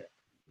censorship.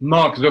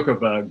 Mark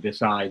Zuckerberg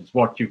decides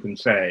what you can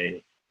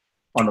say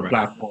on a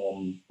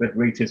platform that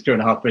reaches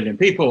 2.5 billion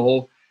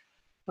people,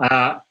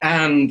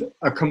 and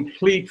a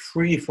complete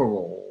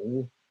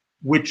free-for-all,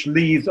 which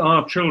leaves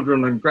our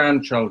children and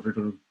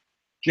grandchildren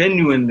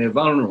genuinely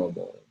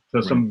vulnerable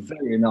to some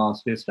very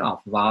nasty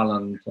stuff,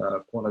 violent,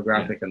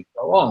 pornographic, and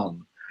so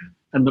on.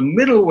 And the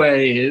middle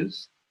way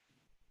is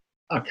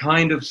a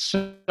kind of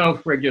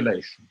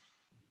self-regulation.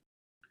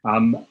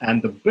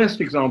 And the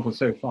best example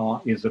so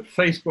far is that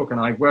Facebook, and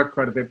I've worked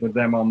quite a bit with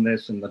them on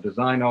this and the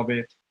design of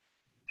it,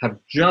 have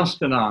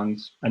just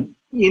announced an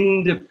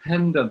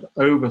independent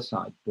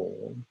oversight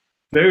board.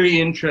 Very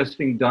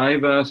interesting,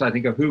 diverse. I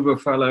think a Hoover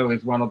Fellow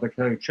is one of the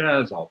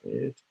co-chairs of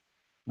it,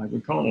 Mike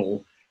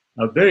McConnell,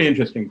 a very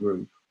interesting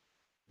group.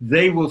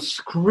 They will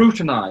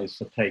scrutinize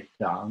the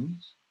takedowns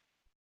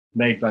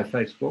made by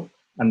Facebook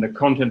and the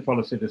content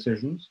policy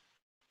decisions.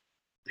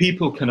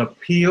 People can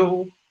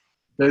appeal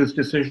those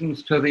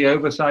decisions to the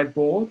oversight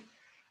board.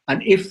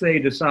 And if they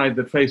decide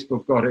that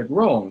Facebook got it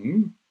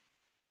wrong,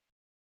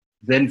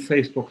 then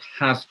Facebook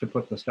has to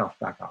put the stuff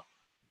back up.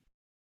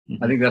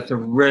 I think that's a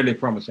really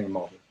promising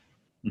model.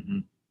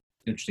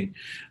 Interesting.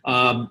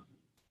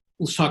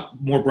 Let's talk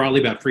more broadly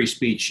about free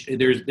speech.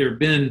 There have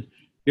been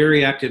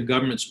very active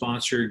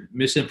government-sponsored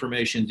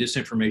misinformation,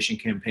 disinformation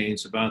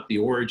campaigns about the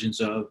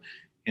origins of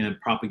and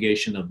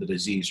propagation of the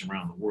disease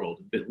around the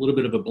world. A little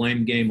bit of a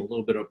blame game, a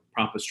little bit of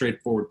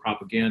straightforward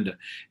propaganda.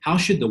 How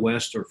should the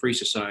West or free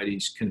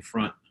societies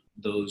confront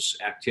those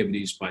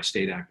activities by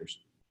state actors?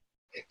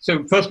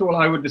 So first of all,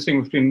 I would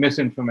distinguish between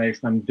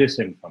misinformation and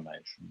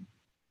disinformation.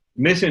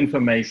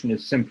 Misinformation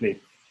is simply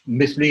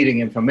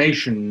misleading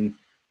information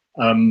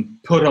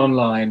put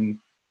online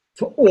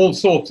for all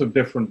sorts of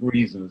different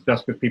reasons,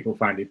 just because people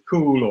find it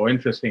cool or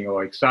interesting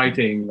or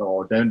exciting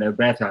or don't know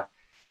better.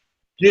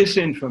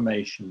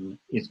 Disinformation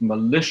is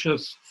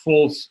malicious,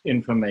 false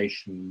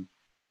information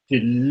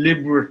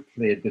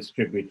deliberately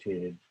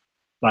distributed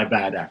by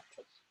bad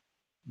actors,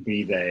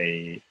 be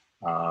they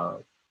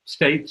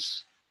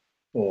states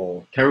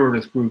or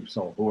terrorist groups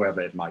or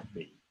whoever it might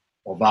be,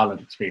 or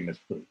violent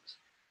extremist groups.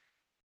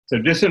 So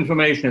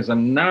disinformation is a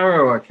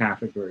narrower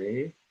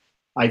category.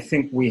 I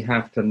think we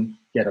have to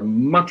get a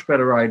much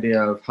better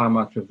idea of how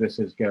much of this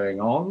is going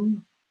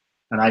on.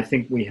 And I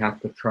think we have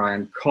to try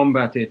and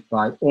combat it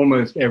by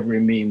almost every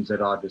means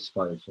at our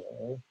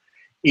disposal,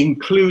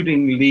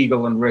 including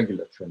legal and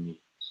regulatory means.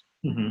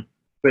 Mm-hmm.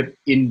 But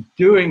in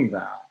doing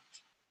that,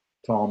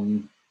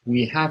 Tom,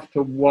 we have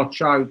to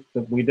watch out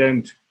that we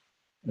don't,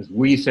 as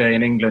we say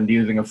in England,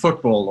 using a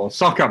football or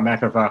soccer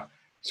metaphor,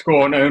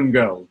 score an own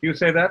goal. Do you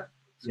say that?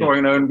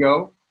 Scoring an own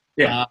goal?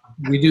 Yeah.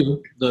 We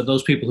do.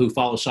 Those people who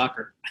follow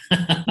soccer.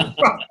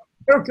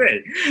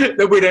 Okay,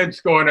 that we don't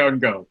score an own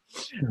goal.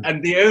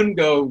 And the own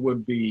goal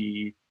would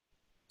be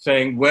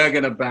saying we're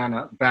going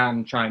to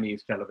ban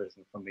Chinese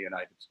television from the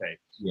United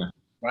States,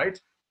 right?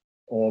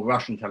 Or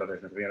Russian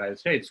television from the United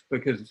States,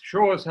 because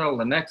sure as hell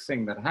the next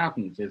thing that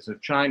happens is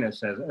that China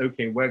says,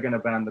 okay, we're going to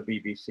ban the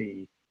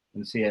BBC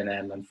and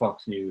CNN and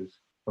Fox News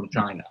from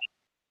China.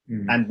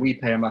 Mm-hmm. And we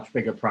pay a much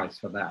bigger price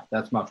for that.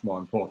 That's much more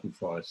important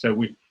for us. So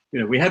we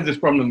had this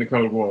problem in the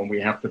Cold War and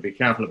we have to be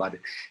careful about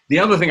it. The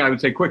other thing I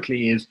would say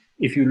quickly is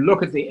if you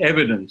look at the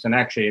evidence, and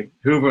actually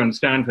Hoover and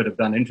Stanford have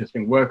done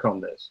interesting work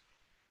on this,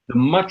 the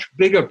much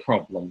bigger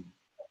problem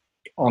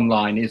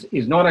online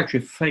is not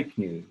actually fake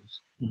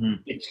news. Mm-hmm.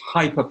 It's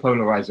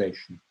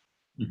hyperpolarization.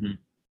 Mm-hmm.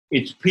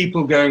 It's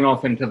people going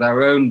off into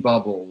their own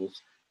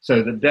bubbles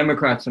so that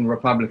Democrats and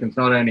Republicans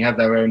not only have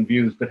their own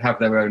views, but have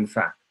their own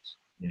facts.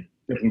 Yeah.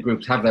 Different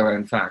groups have their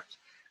own facts.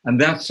 And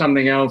that's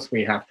something else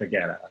we have to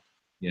get at.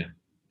 Yeah.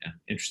 Yeah,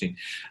 interesting.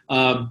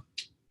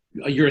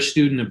 You're a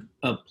student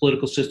of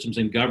political systems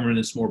and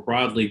governance more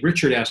broadly.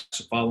 Richard asks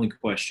the following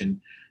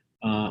question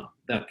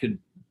that could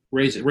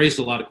raise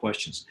a lot of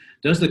questions.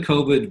 Does the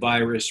COVID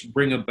virus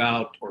bring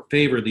about or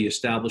favor the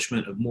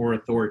establishment of more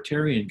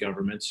authoritarian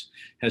governments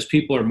as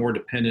people are more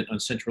dependent on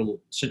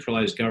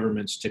centralized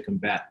governments to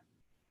combat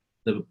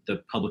the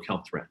public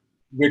health threat?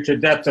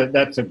 Richard, that's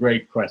a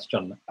great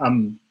question.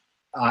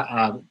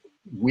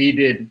 We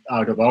did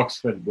out of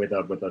Oxford with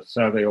a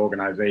survey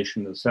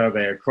organization, a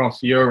survey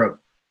across Europe,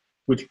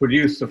 which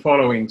produced the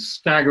following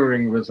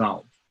staggering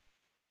result.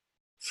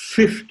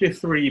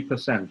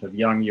 53% of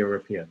young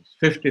Europeans,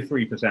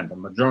 53%, a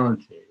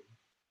majority,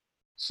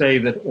 say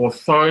that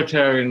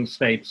authoritarian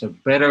states are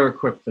better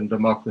equipped than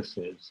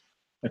democracies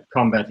at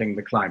combating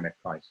the climate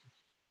crisis.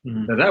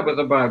 Mm-hmm. So that was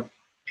about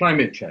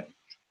climate change,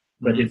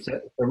 but mm-hmm. it's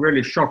a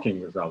really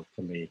shocking result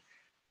to me.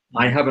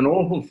 I have an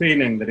awful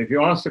feeling that if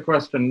you ask the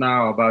question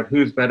now about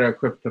who's better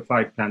equipped to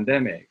fight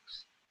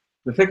pandemics,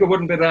 the figure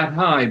wouldn't be that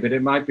high, but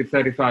it might be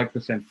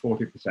 35%,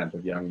 40%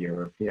 of young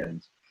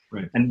Europeans.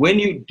 Right. And when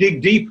you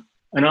dig deep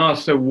and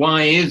ask, so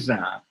why is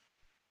that?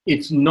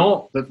 It's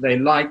not that they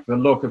like the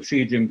look of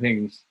Xi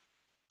Jinping's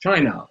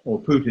China or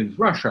Putin's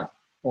Russia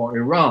or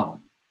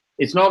Iran.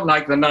 It's not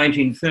like the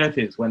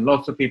 1930s when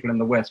lots of people in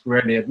the West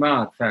really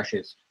admired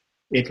fascist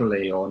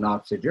Italy or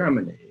Nazi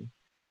Germany.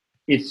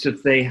 It's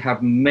that they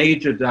have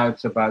major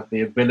doubts about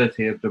the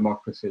ability of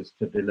democracies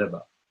to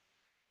deliver.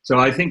 So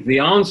I think the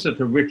answer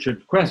to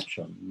Richard's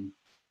question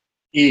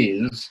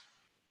is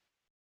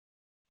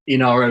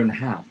in our own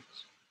hands.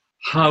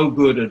 How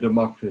good a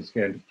democracy is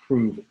going to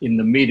prove in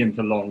the medium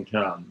to long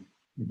term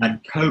mm-hmm. at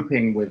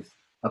coping with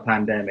a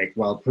pandemic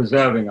while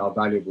preserving our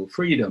valuable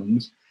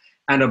freedoms,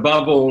 and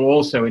above all,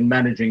 also in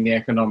managing the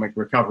economic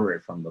recovery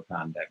from the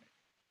pandemic.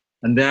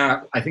 And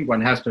there, I think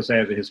one has to say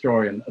as a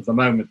historian, at the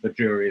moment, the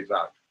jury is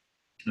out.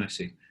 I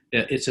see.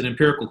 Yeah, it's an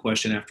empirical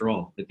question after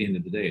all, at the end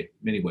of the day, in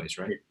many ways,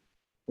 right?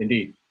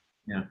 Indeed.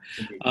 Yeah.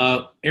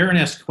 Aaron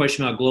asked a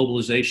question about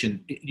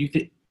globalization.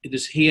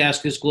 He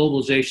asked, is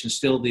globalization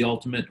still the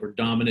ultimate or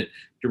dominant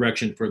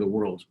direction for the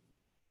world?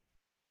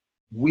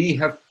 We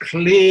have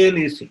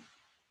clearly seen,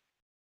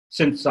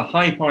 since the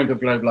high point of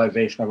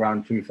globalization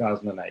around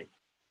 2008,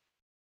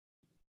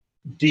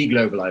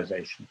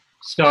 deglobalization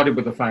started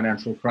with the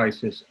financial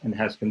crisis and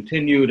has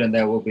continued, and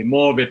there will be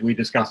more of it. We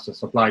discussed the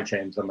supply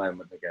chains a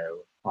moment ago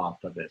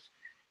after this.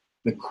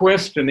 The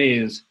question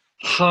is,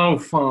 how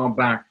far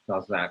back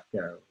does that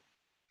go?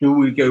 Do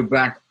we go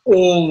back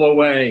all the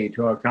way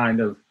to a kind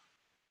of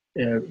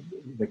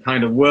the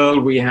kind of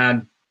world we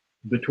had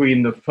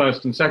between the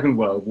First and Second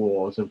World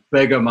Wars of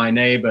beggar my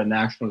neighbor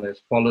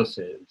nationalist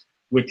policies,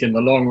 which in the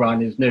long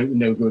run is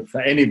no good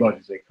for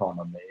anybody's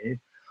economy?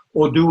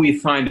 Or do we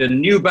find a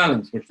new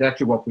balance, which is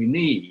actually what we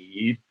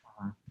need,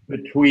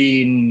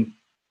 between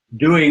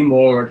doing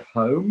more at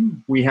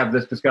home? We have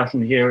this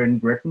discussion here in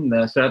Britain.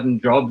 There are certain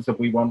jobs that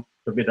we want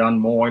to be done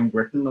more in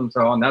Britain and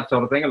so on, that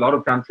sort of thing. A lot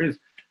of countries,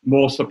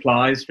 more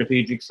supplies,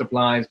 strategic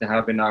supplies to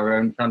have in our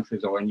own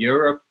countries or in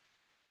Europe,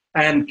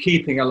 and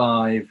keeping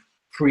alive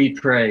free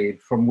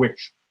trade from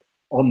which,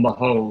 on the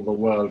whole, the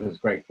world has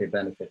greatly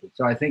benefited.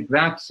 So I think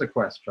that's a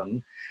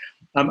question.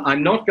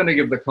 I'm not going to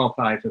give the cop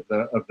out of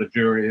the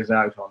jury is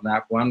out on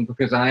that one,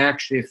 because I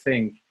actually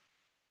think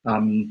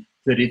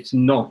that it's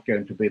not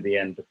going to be the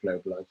end of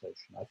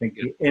globalization. I think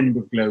the end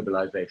of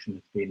globalization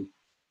has been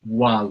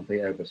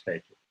wildly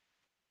overstated.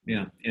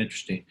 Yeah,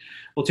 interesting.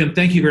 Well, Tim,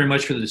 thank you very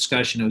much for the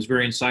discussion. It was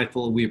very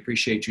insightful. We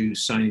appreciate you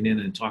signing in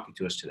and talking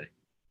to us today.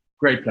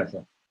 Great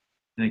pleasure.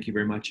 Thank you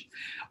very much.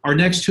 Our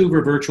next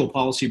Hoover virtual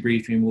policy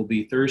briefing will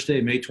be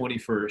Thursday, May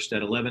 21st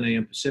at 11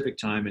 a.m. Pacific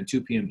time and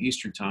 2 p.m.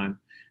 Eastern time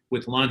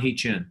with Lan-Hee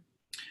Chen.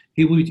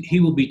 He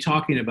will be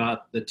talking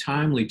about the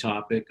timely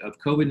topic of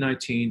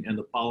COVID-19 and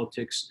the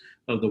politics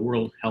of the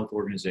World Health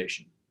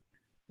Organization.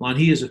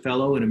 Lan-Hee is a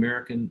fellow in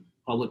American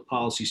Public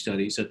Policy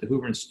Studies at the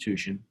Hoover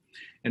Institution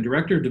and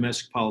Director of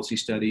Domestic Policy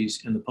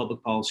Studies in the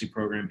Public Policy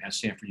Program at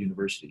Stanford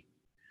University.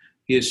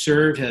 He has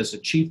served as a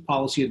Chief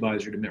Policy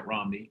Advisor to Mitt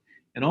Romney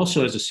and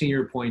also as a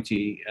Senior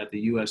Appointee at the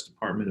U.S.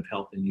 Department of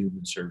Health and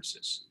Human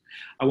Services.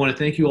 I want to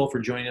thank you all for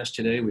joining us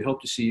today. We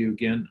hope to see you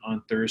again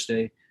on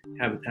Thursday.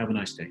 Have a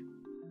nice day.